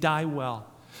 We can die well,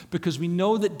 because we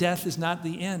know that death is not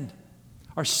the end.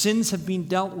 Our sins have been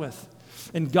dealt with.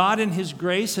 And God in his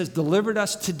grace has delivered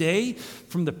us today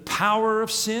from the power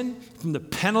of sin, from the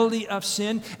penalty of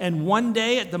sin. And one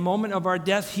day, at the moment of our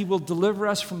death, he will deliver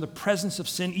us from the presence of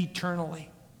sin eternally.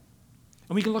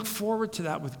 And we can look forward to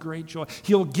that with great joy.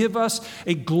 He'll give us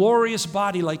a glorious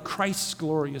body like Christ's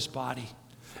glorious body.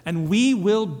 And we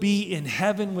will be in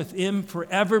heaven with him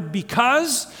forever,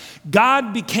 because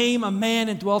God became a man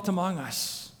and dwelt among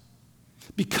us.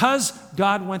 Because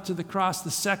God went to the cross,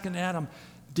 the second Adam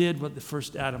did what the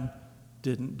first Adam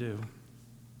didn't do.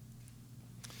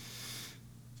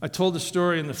 I told the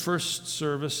story in the first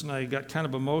service, and I got kind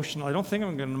of emotional. I don't think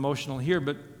I'm getting emotional here,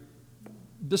 but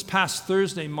this past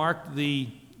Thursday marked the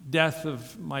death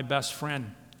of my best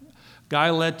friend.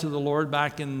 Guy led to the Lord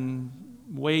back in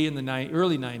the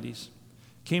early 90s.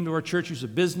 Came to our church. He was a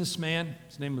businessman.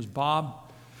 His name was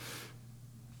Bob.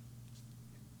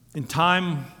 In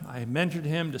time, I mentored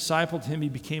him, discipled him. He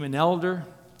became an elder.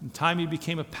 In time, he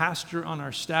became a pastor on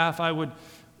our staff.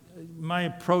 My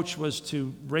approach was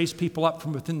to raise people up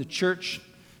from within the church,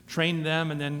 train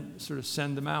them, and then sort of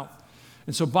send them out.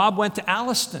 And so Bob went to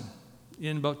Alliston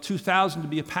in about 2000 to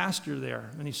be a pastor there,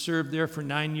 and he served there for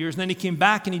 9 years. And then he came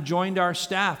back and he joined our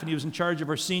staff, and he was in charge of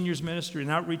our seniors ministry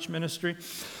and outreach ministry.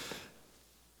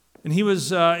 And he was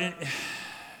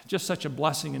just such a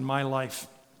blessing in my life.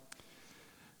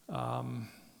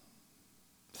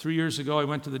 3 years ago, I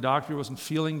went to the doctor. He wasn't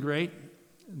feeling great.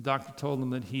 The doctor told him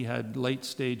that he had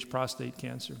late-stage prostate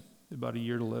cancer, about a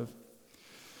year to live.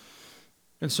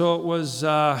 And so it was,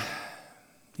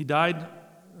 he died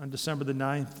on December the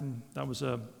 9th, and that was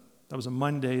a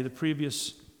Monday. The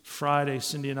previous Friday,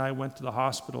 Cindy and I went to the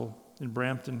hospital in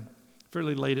Brampton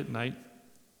fairly late at night.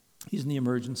 He's in the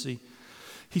emergency.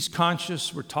 He's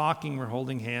conscious. We're talking. We're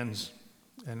holding hands.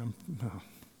 And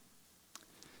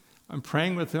I'm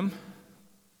praying with him.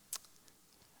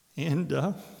 And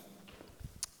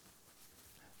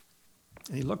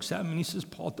he looks at me and he says,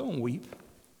 "Paul, don't weep.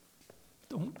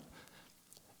 Don't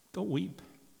weep."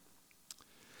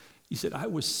 He said, "I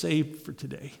was saved for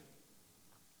today.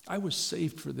 I was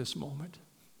saved for this moment.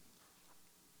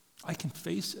 I can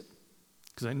face it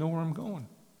because I know where I'm going."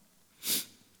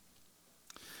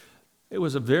 It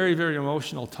was a very, very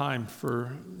emotional time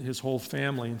for his whole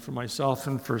family and for myself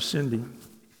and for Cindy.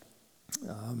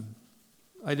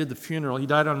 I did the funeral. He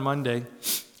died on Monday.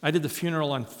 I did the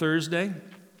funeral on Thursday,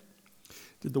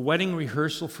 did the wedding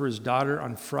rehearsal for his daughter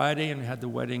on Friday, and we had the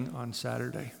wedding on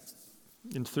Saturday.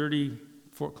 In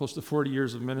close to 40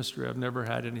 years of ministry, I've never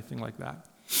had anything like that.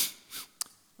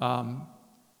 But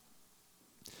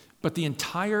the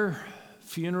entire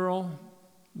funeral,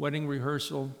 wedding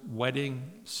rehearsal,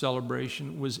 wedding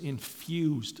celebration was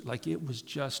infused, like it was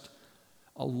just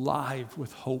alive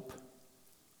with hope.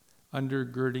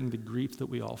 undergirding the grief that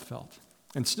we all felt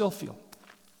and still feel.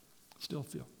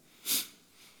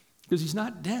 Because he's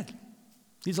not dead.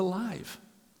 He's alive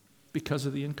because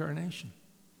of the incarnation,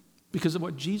 because of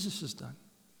what Jesus has done,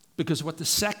 because of what the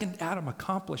second Adam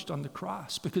accomplished on the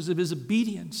cross, because of his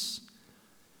obedience.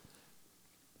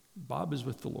 Bob is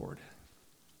with the Lord.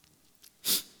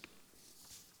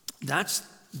 That's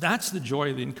the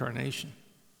joy of the incarnation.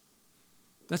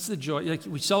 That's the joy. Like,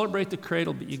 we celebrate the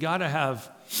cradle, but you got to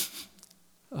have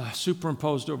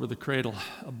superimposed over the cradle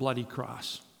a bloody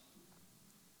cross.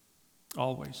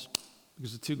 Always.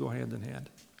 Because the two go hand in hand.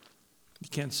 You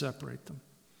can't separate them.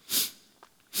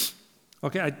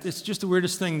 Okay, it's just the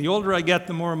weirdest thing. The older I get,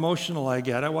 the more emotional I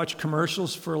get. I watch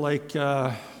commercials for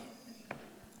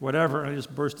whatever. I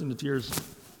just burst into tears. I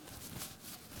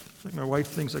think my wife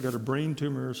thinks I got a brain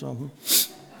tumor or something.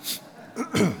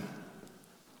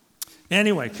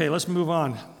 Anyway, okay, let's move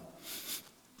on.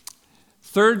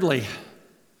 Thirdly,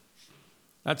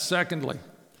 that's secondly.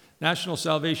 National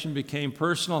salvation became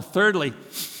personal. Thirdly,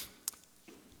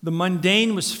 the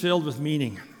mundane was filled with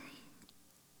meaning.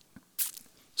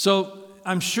 So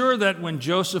I'm sure that when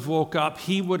Joseph woke up,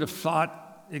 he would have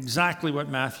thought exactly what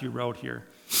Matthew wrote here.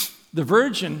 The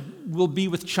virgin will be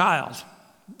with child,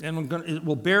 and it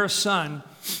will bear a son,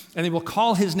 and they will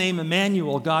call his name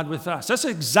Emmanuel, God with us. That's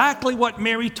exactly what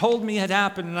Mary told me had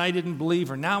happened, and I didn't believe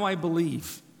her. Now I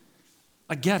believe.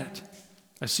 I get it.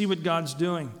 I see what God's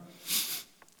doing.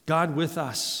 God with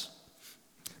us.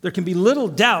 There can be little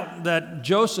doubt that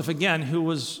Joseph, again, who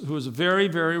was a very,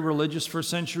 very religious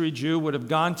first-century Jew, would have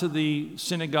gone to the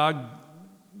synagogue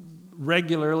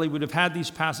regularly, would have had these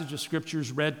passages of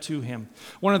scriptures read to him.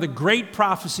 One of the great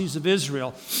prophecies of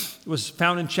Israel was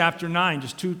found in chapter 9,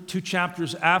 just two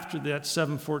chapters after that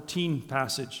 7:14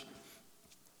 passage,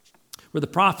 where the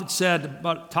prophet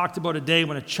talked about a day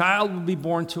when a child will be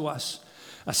born to us,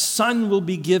 a son will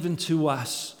be given to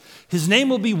us. His name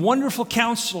will be Wonderful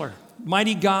Counselor,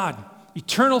 Mighty God,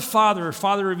 Eternal Father, or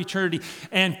Father of Eternity,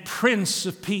 and Prince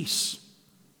of Peace.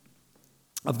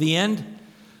 Of the end,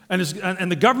 and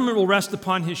the government will rest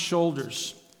upon his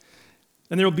shoulders.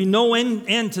 And there will be no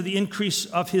end to the increase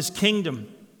of his kingdom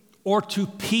or to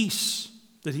peace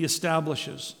that he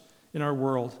establishes in our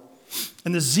world.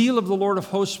 And the zeal of the Lord of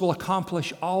hosts will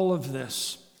accomplish all of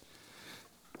this.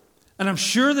 And I'm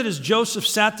sure that as Joseph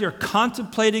sat there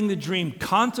contemplating the dream,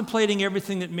 contemplating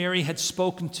everything that Mary had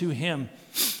spoken to him,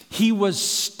 he was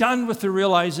stunned with the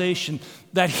realization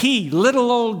that he,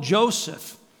 little old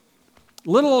Joseph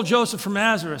from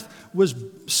Nazareth, was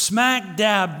smack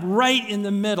dab right in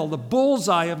the middle, the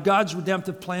bullseye of God's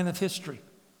redemptive plan of history.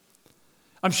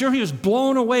 I'm sure he was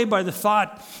blown away by the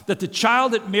thought that the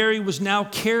child that Mary was now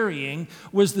carrying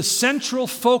was the central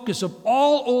focus of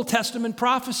all Old Testament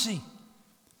prophecy.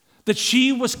 That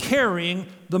she was carrying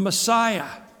the Messiah,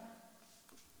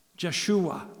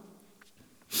 Yeshua.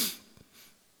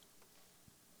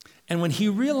 And when he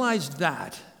realized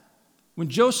that, when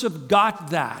Joseph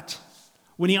got that,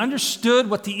 when he understood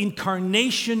what the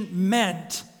incarnation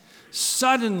meant,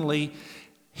 suddenly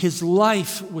his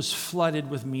life was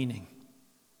flooded with meaning.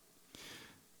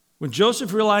 When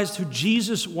Joseph realized who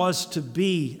Jesus was to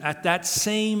be, at that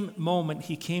same moment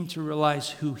he came to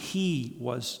realize who he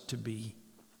was to be.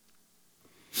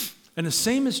 And the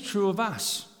same is true of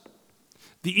us.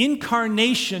 The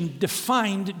incarnation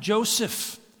defined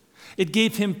Joseph. It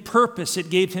gave him purpose, it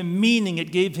gave him meaning,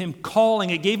 it gave him calling,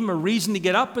 it gave him a reason to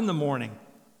get up in the morning.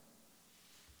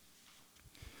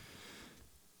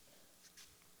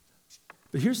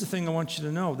 But here's the thing I want you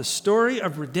to know. The story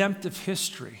of redemptive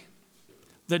history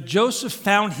that Joseph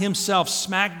found himself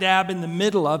smack dab in the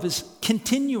middle of is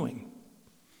continuing.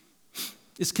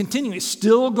 It's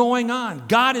still going on.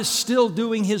 God is still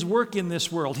doing his work in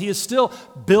this world. He is still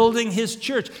building his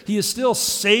church. He is still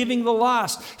saving the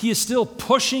lost. He is still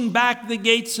pushing back the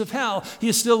gates of hell. He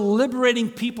is still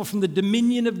liberating people from the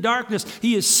dominion of darkness.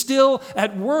 He is still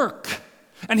at work.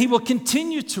 And he will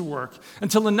continue to work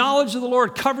until the knowledge of the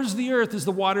Lord covers the earth as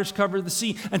the waters cover the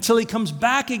sea, until he comes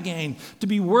back again to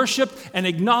be worshiped and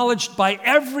acknowledged by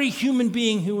every human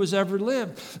being who has ever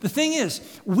lived. The thing is,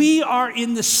 we are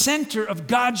in the center of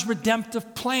God's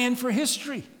redemptive plan for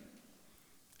history.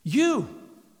 You,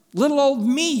 little old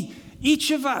me,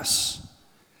 each of us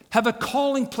have a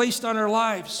calling placed on our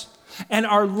lives, and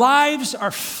our lives are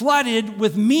flooded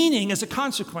with meaning as a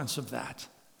consequence of that.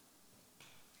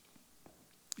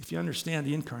 If you understand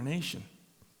the incarnation,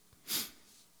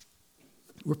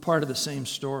 we're part of the same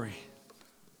story.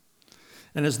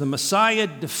 And as the Messiah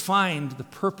defined the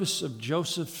purpose of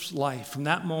Joseph's life from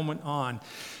that moment on,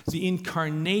 the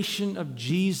incarnation of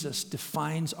Jesus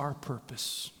defines our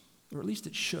purpose, or at least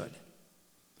it should.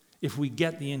 if we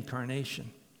get the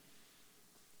incarnation.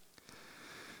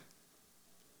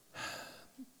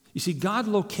 You see, God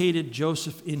located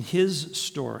Joseph in his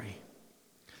story,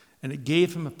 and it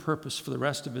gave him a purpose for the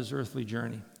rest of his earthly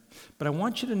journey. But I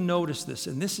want you to notice this,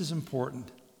 and this is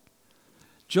important.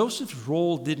 Joseph's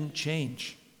role didn't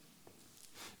change.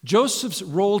 Joseph's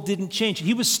role didn't change.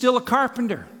 He was still a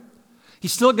carpenter. He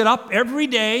still got up every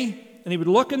day, and he would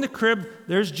look in the crib.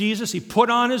 There's Jesus. He put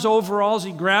on his overalls.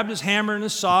 He grabbed his hammer and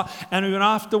his saw, and he went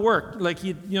off to work. Like,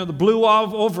 the blue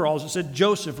overalls. It said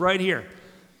Joseph right here.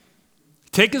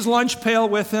 Take his lunch pail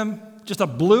with him. Just a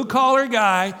blue-collar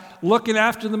guy looking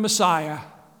after the Messiah.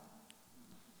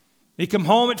 He'd come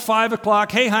home at 5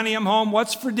 o'clock. Hey, honey, I'm home.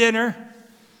 What's for dinner?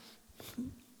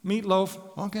 Meatloaf.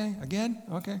 Okay, again?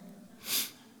 Okay.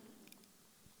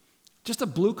 Just a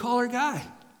blue-collar guy.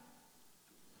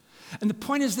 And the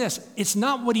point is this. It's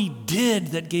not what he did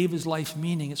that gave his life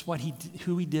meaning. It's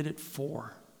who he did it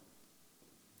for.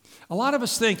 A lot of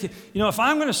us think, if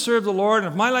I'm going to serve the Lord,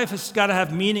 and if my life has got to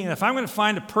have meaning, and if I'm going to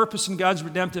find a purpose in God's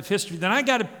redemptive history, then I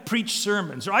got to preach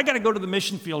sermons, or I got to go to the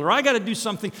mission field, or I got to do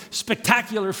something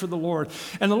spectacular for the Lord.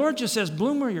 And the Lord just says,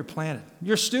 bloom where you're planted.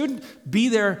 You're a student, be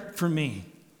there for me.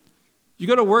 You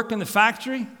go to work in the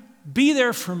factory, be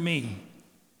there for me.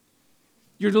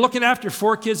 You're looking after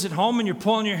 4 kids at home and you're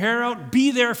pulling your hair out,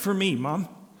 be there for me, Mom.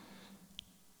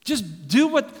 Just do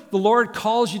what the Lord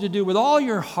calls you to do with all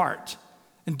your heart.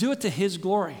 And do it to His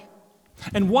glory.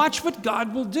 And watch what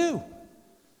God will do.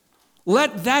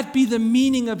 Let that be the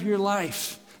meaning of your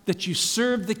life, that you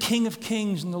serve the King of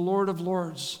Kings and the Lord of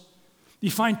Lords. You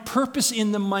find purpose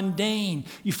in the mundane.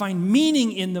 You find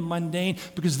meaning in the mundane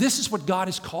because this is what God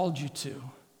has called you to.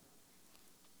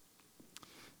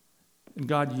 And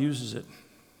God uses it.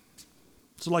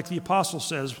 So like the apostle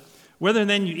says, whether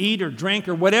then you eat or drink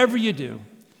or whatever you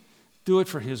do it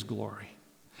for His glory.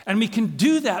 And we can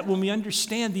do that when we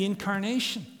understand the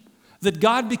incarnation, that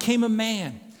God became a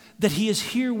man, that He is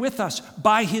here with us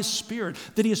by His Spirit,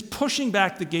 that He is pushing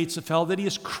back the gates of hell, that He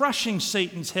is crushing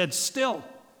Satan's head still,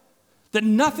 that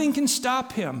nothing can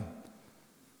stop Him.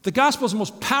 The gospel is the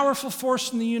most powerful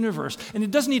force in the universe, and it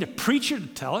doesn't need a preacher to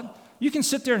tell it. You can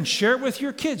sit there and share it with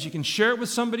your kids. You can share it with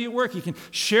somebody at work. You can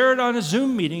share it on a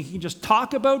Zoom meeting. You can just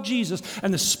talk about Jesus,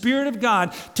 and the Spirit of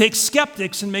God takes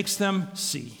skeptics and makes them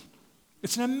see.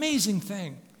 It's an amazing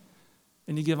thing.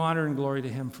 And you give honor and glory to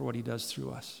Him for what He does through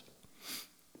us.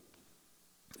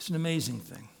 It's an amazing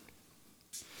thing.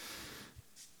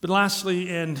 But lastly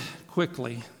and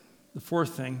quickly, the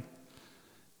fourth thing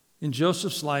in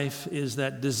Joseph's life is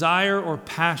that desire or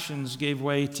passions gave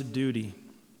way to duty.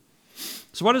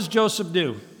 So what does Joseph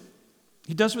do?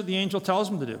 He does what the angel tells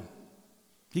him to do.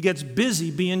 He gets busy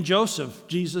being Joseph,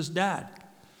 Jesus' dad.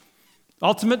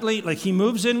 Ultimately, he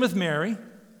moves in with Mary.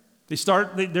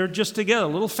 They're just together, a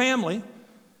little family.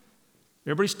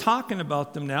 Everybody's talking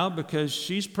about them now because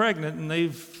she's pregnant and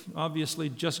they've obviously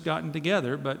just gotten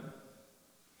together, but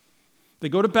they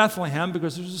go to Bethlehem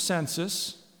because there's a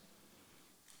census.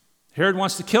 Herod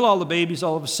wants to kill all the babies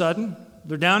all of a sudden.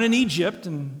 They're down in Egypt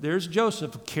and there's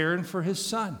Joseph caring for his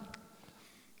son.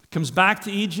 Comes back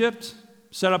to Egypt,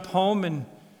 set up home in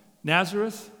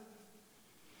Nazareth,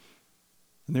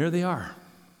 and there they are.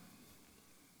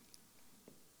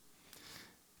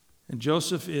 And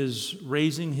Joseph is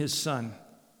raising his son.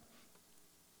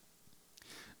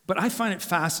 But I find it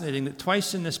fascinating that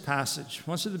twice in this passage,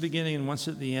 once at the beginning and once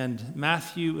at the end,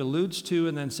 Matthew alludes to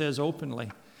and then says openly,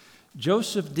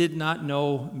 Joseph did not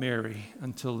know Mary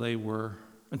until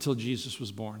Jesus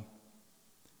was born.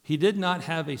 He did not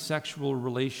have a sexual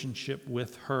relationship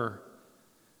with her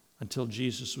until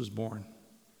Jesus was born.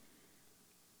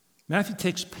 Matthew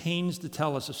takes pains to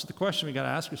tell us this. So the question we got to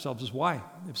ask ourselves is why?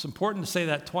 It's important to say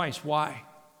that twice. Why?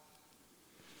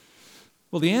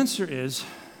 Well, the answer is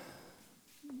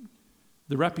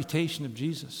the reputation of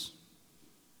Jesus.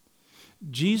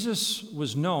 Jesus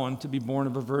was known to be born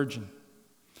of a virgin.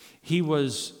 He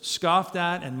was scoffed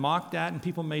at and mocked at, and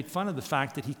people made fun of the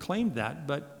fact that he claimed that,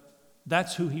 but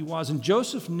that's who he was. And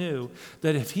Joseph knew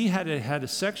that if he had had a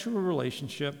sexual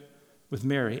relationship with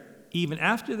Mary, even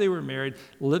after they were married,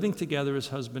 living together as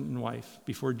husband and wife,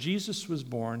 before Jesus was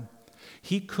born,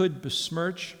 he could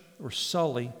besmirch or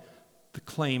sully the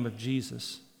claim of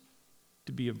Jesus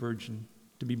to be a virgin,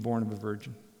 to be born of a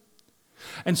virgin.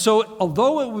 And so,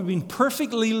 although it would have been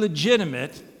perfectly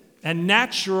legitimate and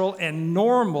natural and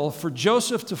normal for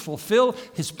Joseph to fulfill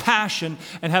his passion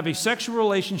and have a sexual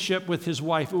relationship with his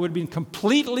wife, it would have been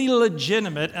completely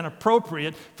legitimate and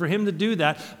appropriate for him to do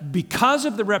that. Because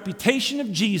of the reputation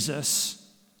of Jesus,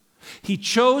 he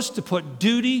chose to put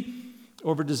duty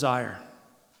over desire.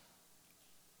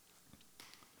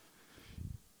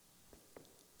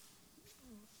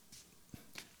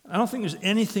 I don't think there's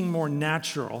anything more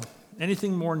natural,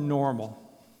 anything more normal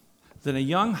than a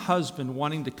young husband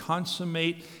wanting to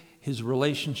consummate his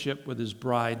relationship with his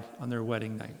bride on their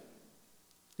wedding night.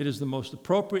 It is the most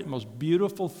appropriate, most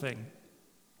beautiful thing.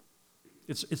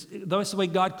 That's the way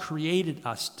God created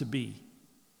us to be.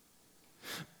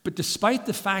 But despite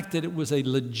the fact that it was a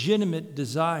legitimate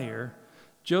desire,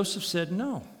 Joseph said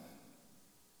no.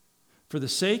 For the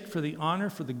sake, for the honor,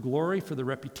 for the glory, for the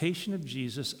reputation of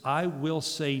Jesus, I will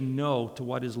say no to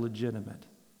what is legitimate.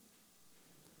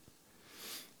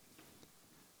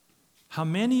 How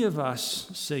many of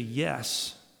us say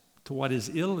yes to what is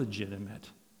illegitimate,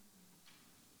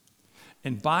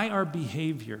 and by our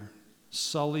behavior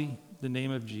sully the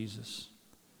name of Jesus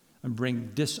and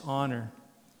bring dishonor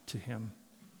to him?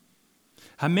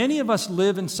 How many of us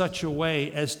live in such a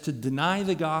way as to deny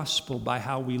the gospel by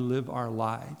how we live our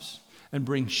lives and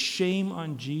bring shame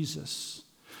on Jesus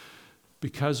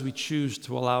because we choose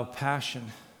to allow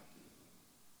passion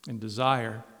and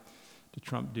desire to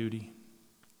trump duty?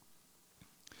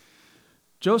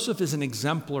 Joseph is an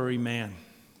exemplary man,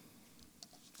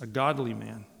 a godly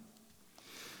man,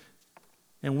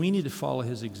 and we need to follow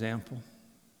his example.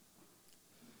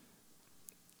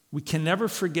 We can never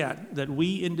forget that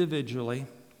we individually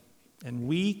and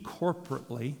we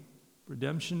corporately,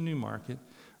 Redemption Newmarket,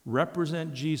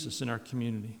 represent Jesus in our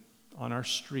community, on our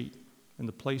street, in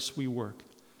the place we work.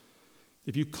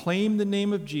 If you claim the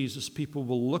name of Jesus, people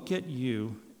will look at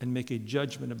you and make a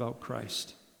judgment about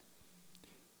Christ.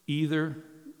 Either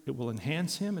it will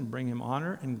enhance him and bring him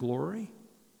honor and glory,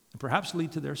 and perhaps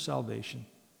lead to their salvation,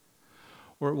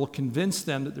 or it will convince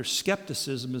them that their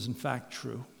skepticism is in fact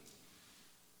true,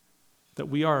 that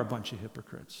we are a bunch of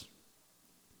hypocrites.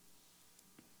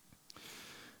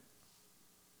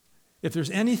 If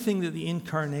there's anything that the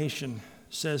incarnation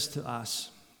says to us,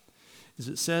 is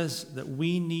it says that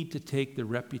we need to take the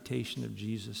reputation of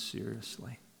Jesus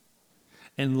seriously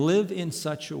and live in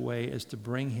such a way as to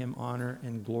bring him honor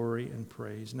and glory and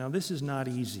praise. Now, this is not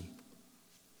easy.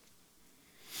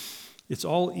 It's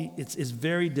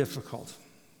very difficult.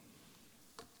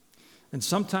 And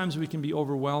sometimes we can be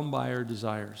overwhelmed by our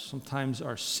desires. Sometimes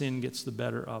our sin gets the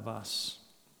better of us.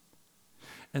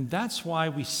 And that's why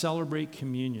we celebrate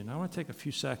communion. I want to take a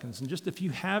few seconds. And just if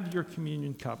you have your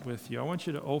communion cup with you, I want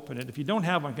you to open it. If you don't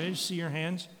have one, can I just see your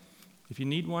hands? If you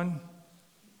need one,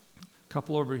 a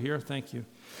couple over here, thank you.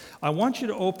 I want you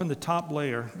to open the top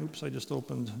layer. Oops, I just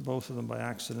opened both of them by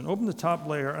accident. Open the top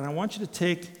layer, and I want you to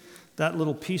take that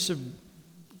little piece of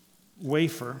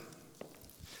wafer,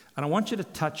 and I want you to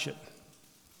touch it.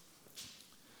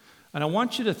 And I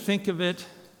want you to think of it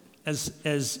as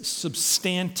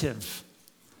substantive.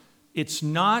 It's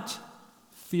not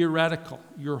theoretical.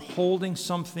 You're holding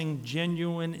something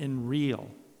genuine and real.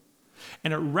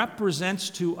 And it represents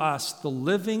to us the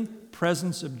living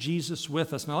presence of Jesus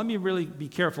with us. Now, let me really be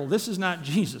careful. This is not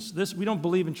Jesus. We don't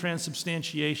believe in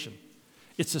transubstantiation.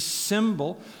 It's a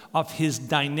symbol of his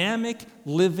dynamic,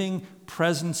 living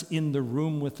presence in the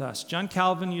room with us. John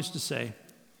Calvin used to say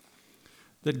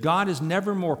that God is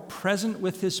never more present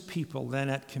with his people than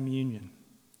at communion.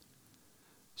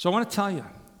 So I want to tell you,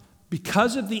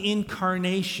 because of the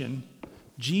incarnation,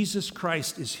 Jesus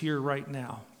Christ is here right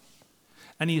now.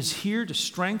 And he is here to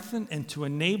strengthen and to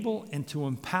enable and to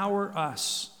empower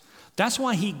us. That's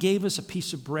why he gave us a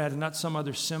piece of bread and not some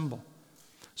other symbol.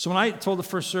 So when I told the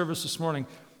first service this morning,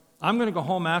 I'm going to go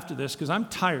home after this because I'm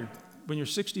tired. When you're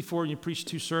 64 and you preach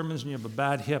 2 sermons and you have a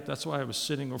bad hip, that's why I was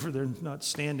sitting over there not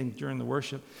standing during the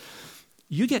worship.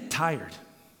 You get tired.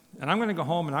 And I'm going to go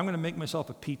home and I'm going to make myself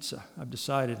a pizza. I've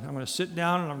decided. I'm going to sit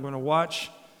down and I'm going to watch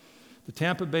the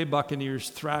Tampa Bay Buccaneers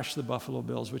thrash the Buffalo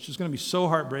Bills, which is going to be so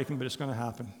heartbreaking, but it's going to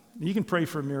happen. You can pray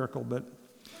for a miracle, but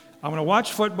I'm going to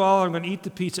watch football, I'm going to eat the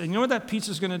pizza. And you know what that pizza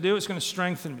is going to do? It's going to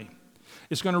strengthen me.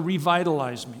 It's going to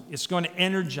revitalize me. It's going to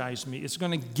energize me. It's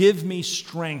going to give me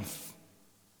strength.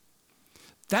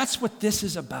 That's what this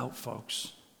is about,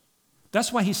 folks.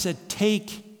 That's why he said,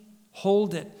 take,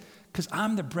 hold it, because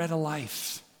I'm the bread of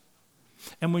life.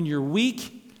 And when you're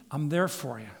weak, I'm there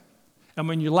for you. And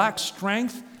when you lack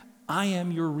strength, I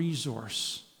am your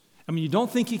resource. And when you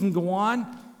don't think you can go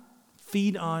on,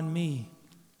 feed on me.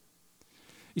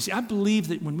 You see, I believe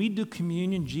that when we do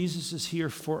communion, Jesus is here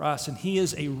for us, and he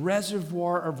is a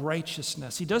reservoir of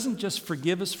righteousness. He doesn't just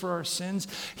forgive us for our sins,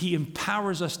 he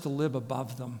empowers us to live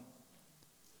above them.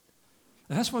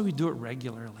 And that's why we do it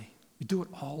regularly. We do it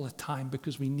all the time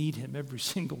because we need him every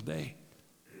single day.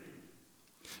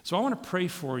 So I want to pray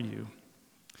for you,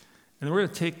 and we're going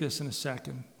to take this in a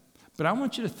second. But I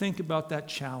want you to think about that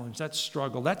challenge, that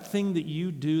struggle, that thing that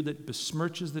you do that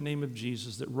besmirches the name of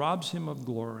Jesus, that robs him of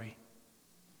glory.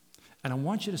 And I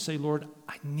want you to say, Lord,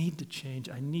 I need to change.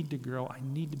 I need to grow. I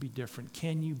need to be different.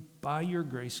 Can you, by your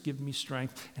grace, give me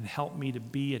strength and help me to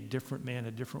be a different man,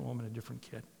 a different woman, a different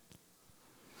kid?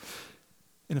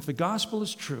 And if the gospel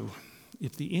is true,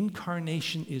 if the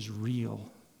incarnation is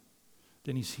real,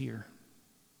 then he's here.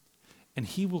 And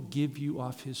he will give you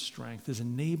of his strength, his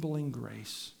enabling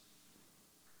grace.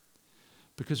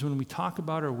 Because when we talk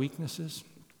about our weaknesses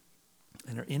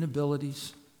and our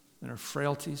inabilities and our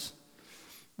frailties,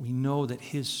 we know that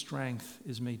his strength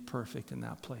is made perfect in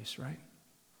that place, right?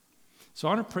 So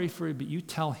I want to pray for you, but you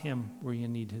tell him where you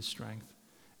need his strength.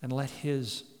 And let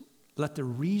the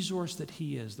resource that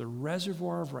he is, the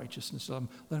reservoir of righteousness, let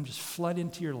him just flood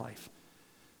into your life.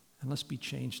 And let's be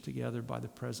changed together by the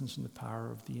presence and the power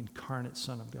of the incarnate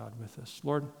Son of God with us.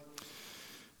 Lord,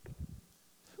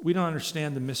 we don't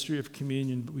understand the mystery of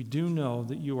communion, but we do know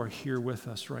that you are here with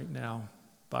us right now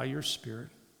by your Spirit.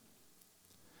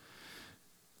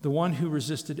 The one who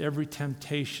resisted every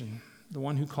temptation, the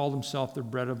one who called himself the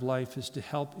bread of life,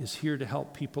 is here to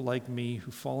help people like me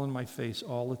who fall on my face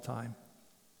all the time,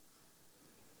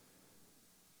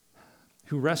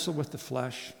 who wrestle with the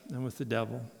flesh and with the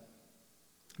devil,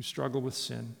 who struggle with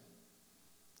sin.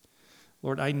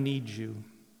 Lord, I need you.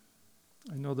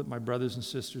 I know that my brothers and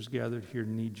sisters gathered here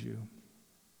need you.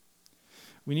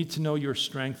 We need to know your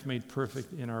strength made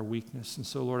perfect in our weakness. And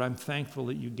so, Lord, I'm thankful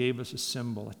that you gave us a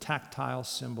symbol, a tactile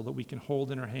symbol that we can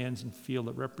hold in our hands and feel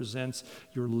that represents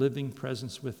your living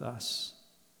presence with us.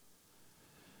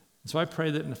 And so I pray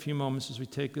that in a few moments as we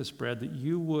take this bread, that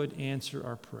you would answer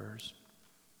our prayers,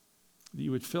 that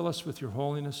you would fill us with your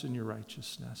holiness and your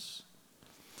righteousness,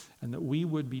 and that we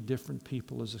would be different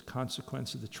people as a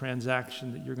consequence of the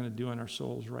transaction that you're going to do in our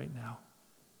souls right now.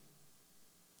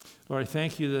 Lord, I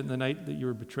thank you that the night that you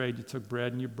were betrayed, you took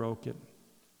bread and you broke it.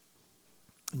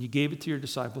 And you gave it to your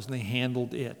disciples and they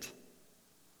handled it.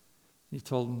 You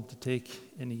told them to take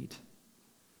and eat.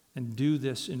 And do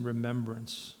this in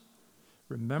remembrance.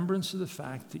 Remembrance of the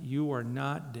fact that you are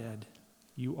not dead.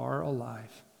 You are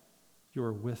alive. You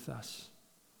are with us.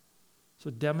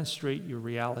 So demonstrate your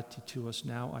reality to us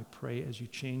now, I pray, as you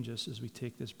change us as we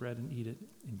take this bread and eat it.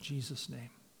 In Jesus' name,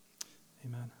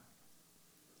 amen.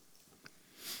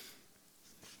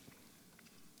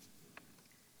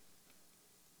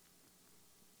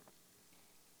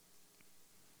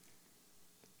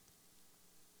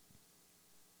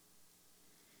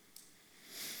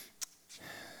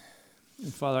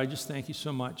 And Father, I just thank you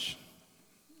so much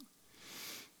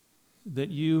that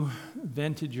you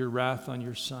vented your wrath on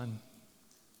your Son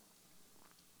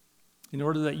in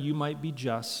order that you might be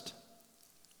just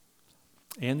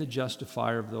and the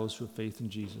justifier of those who have faith in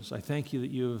Jesus. I thank you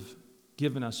that you have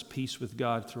given us peace with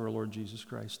God through our Lord Jesus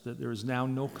Christ, that there is now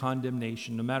no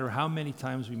condemnation, no matter how many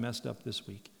times we messed up this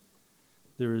week.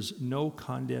 There is no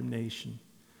condemnation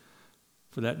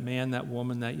for that man, that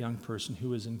woman, that young person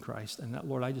who is in Christ. And that,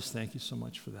 Lord, I just thank you so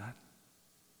much for that.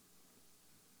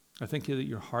 I thank you that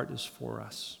your heart is for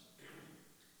us,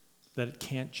 that it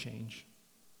can't change,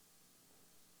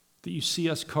 that you see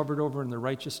us covered over in the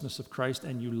righteousness of Christ,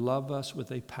 and you love us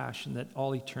with a passion that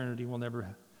all eternity will never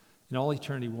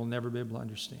be able to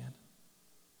understand.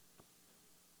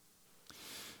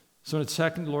 So in a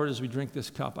second, Lord, as we drink this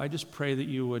cup, I just pray that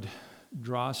you would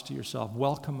draw us to yourself,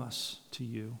 welcome us to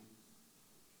you.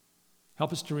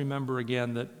 Help us to remember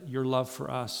again that your love for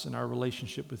us and our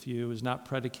relationship with you is not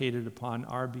predicated upon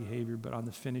our behavior, but on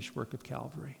the finished work of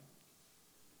Calvary,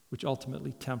 which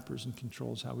ultimately tempers and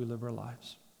controls how we live our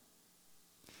lives.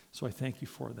 So I thank you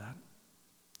for that.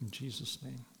 In Jesus'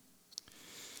 name.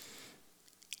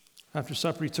 After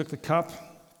supper, he took the cup,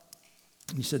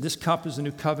 and he said, "This cup is the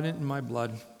new covenant in my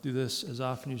blood. Do this as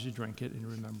often as you drink it in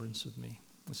remembrance of me."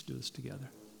 Let's do this together.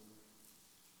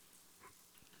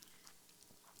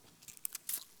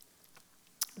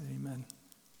 Amen.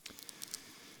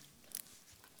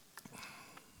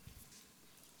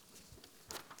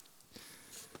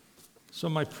 So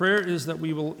my prayer is that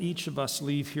we will, each of us,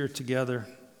 leave here together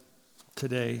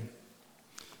today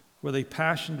with a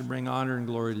passion to bring honor and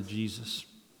glory to Jesus.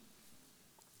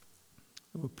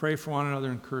 We'll pray for one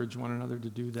another, encourage one another to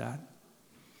do that.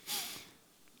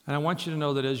 And I want you to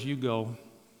know that as you go,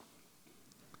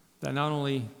 that not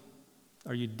only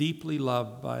are you deeply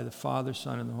loved by the Father,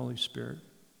 Son, and the Holy Spirit,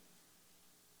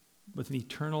 with an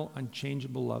eternal,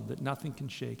 unchangeable love that nothing can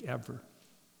shake ever.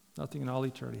 Nothing in all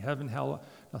eternity. Heaven, hell,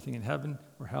 nothing in heaven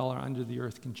or hell or under the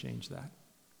earth can change that.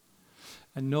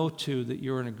 And know, too, that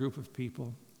you're in a group of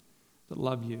people that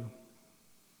love you.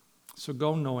 So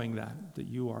go knowing that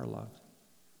you are loved.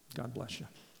 God bless you.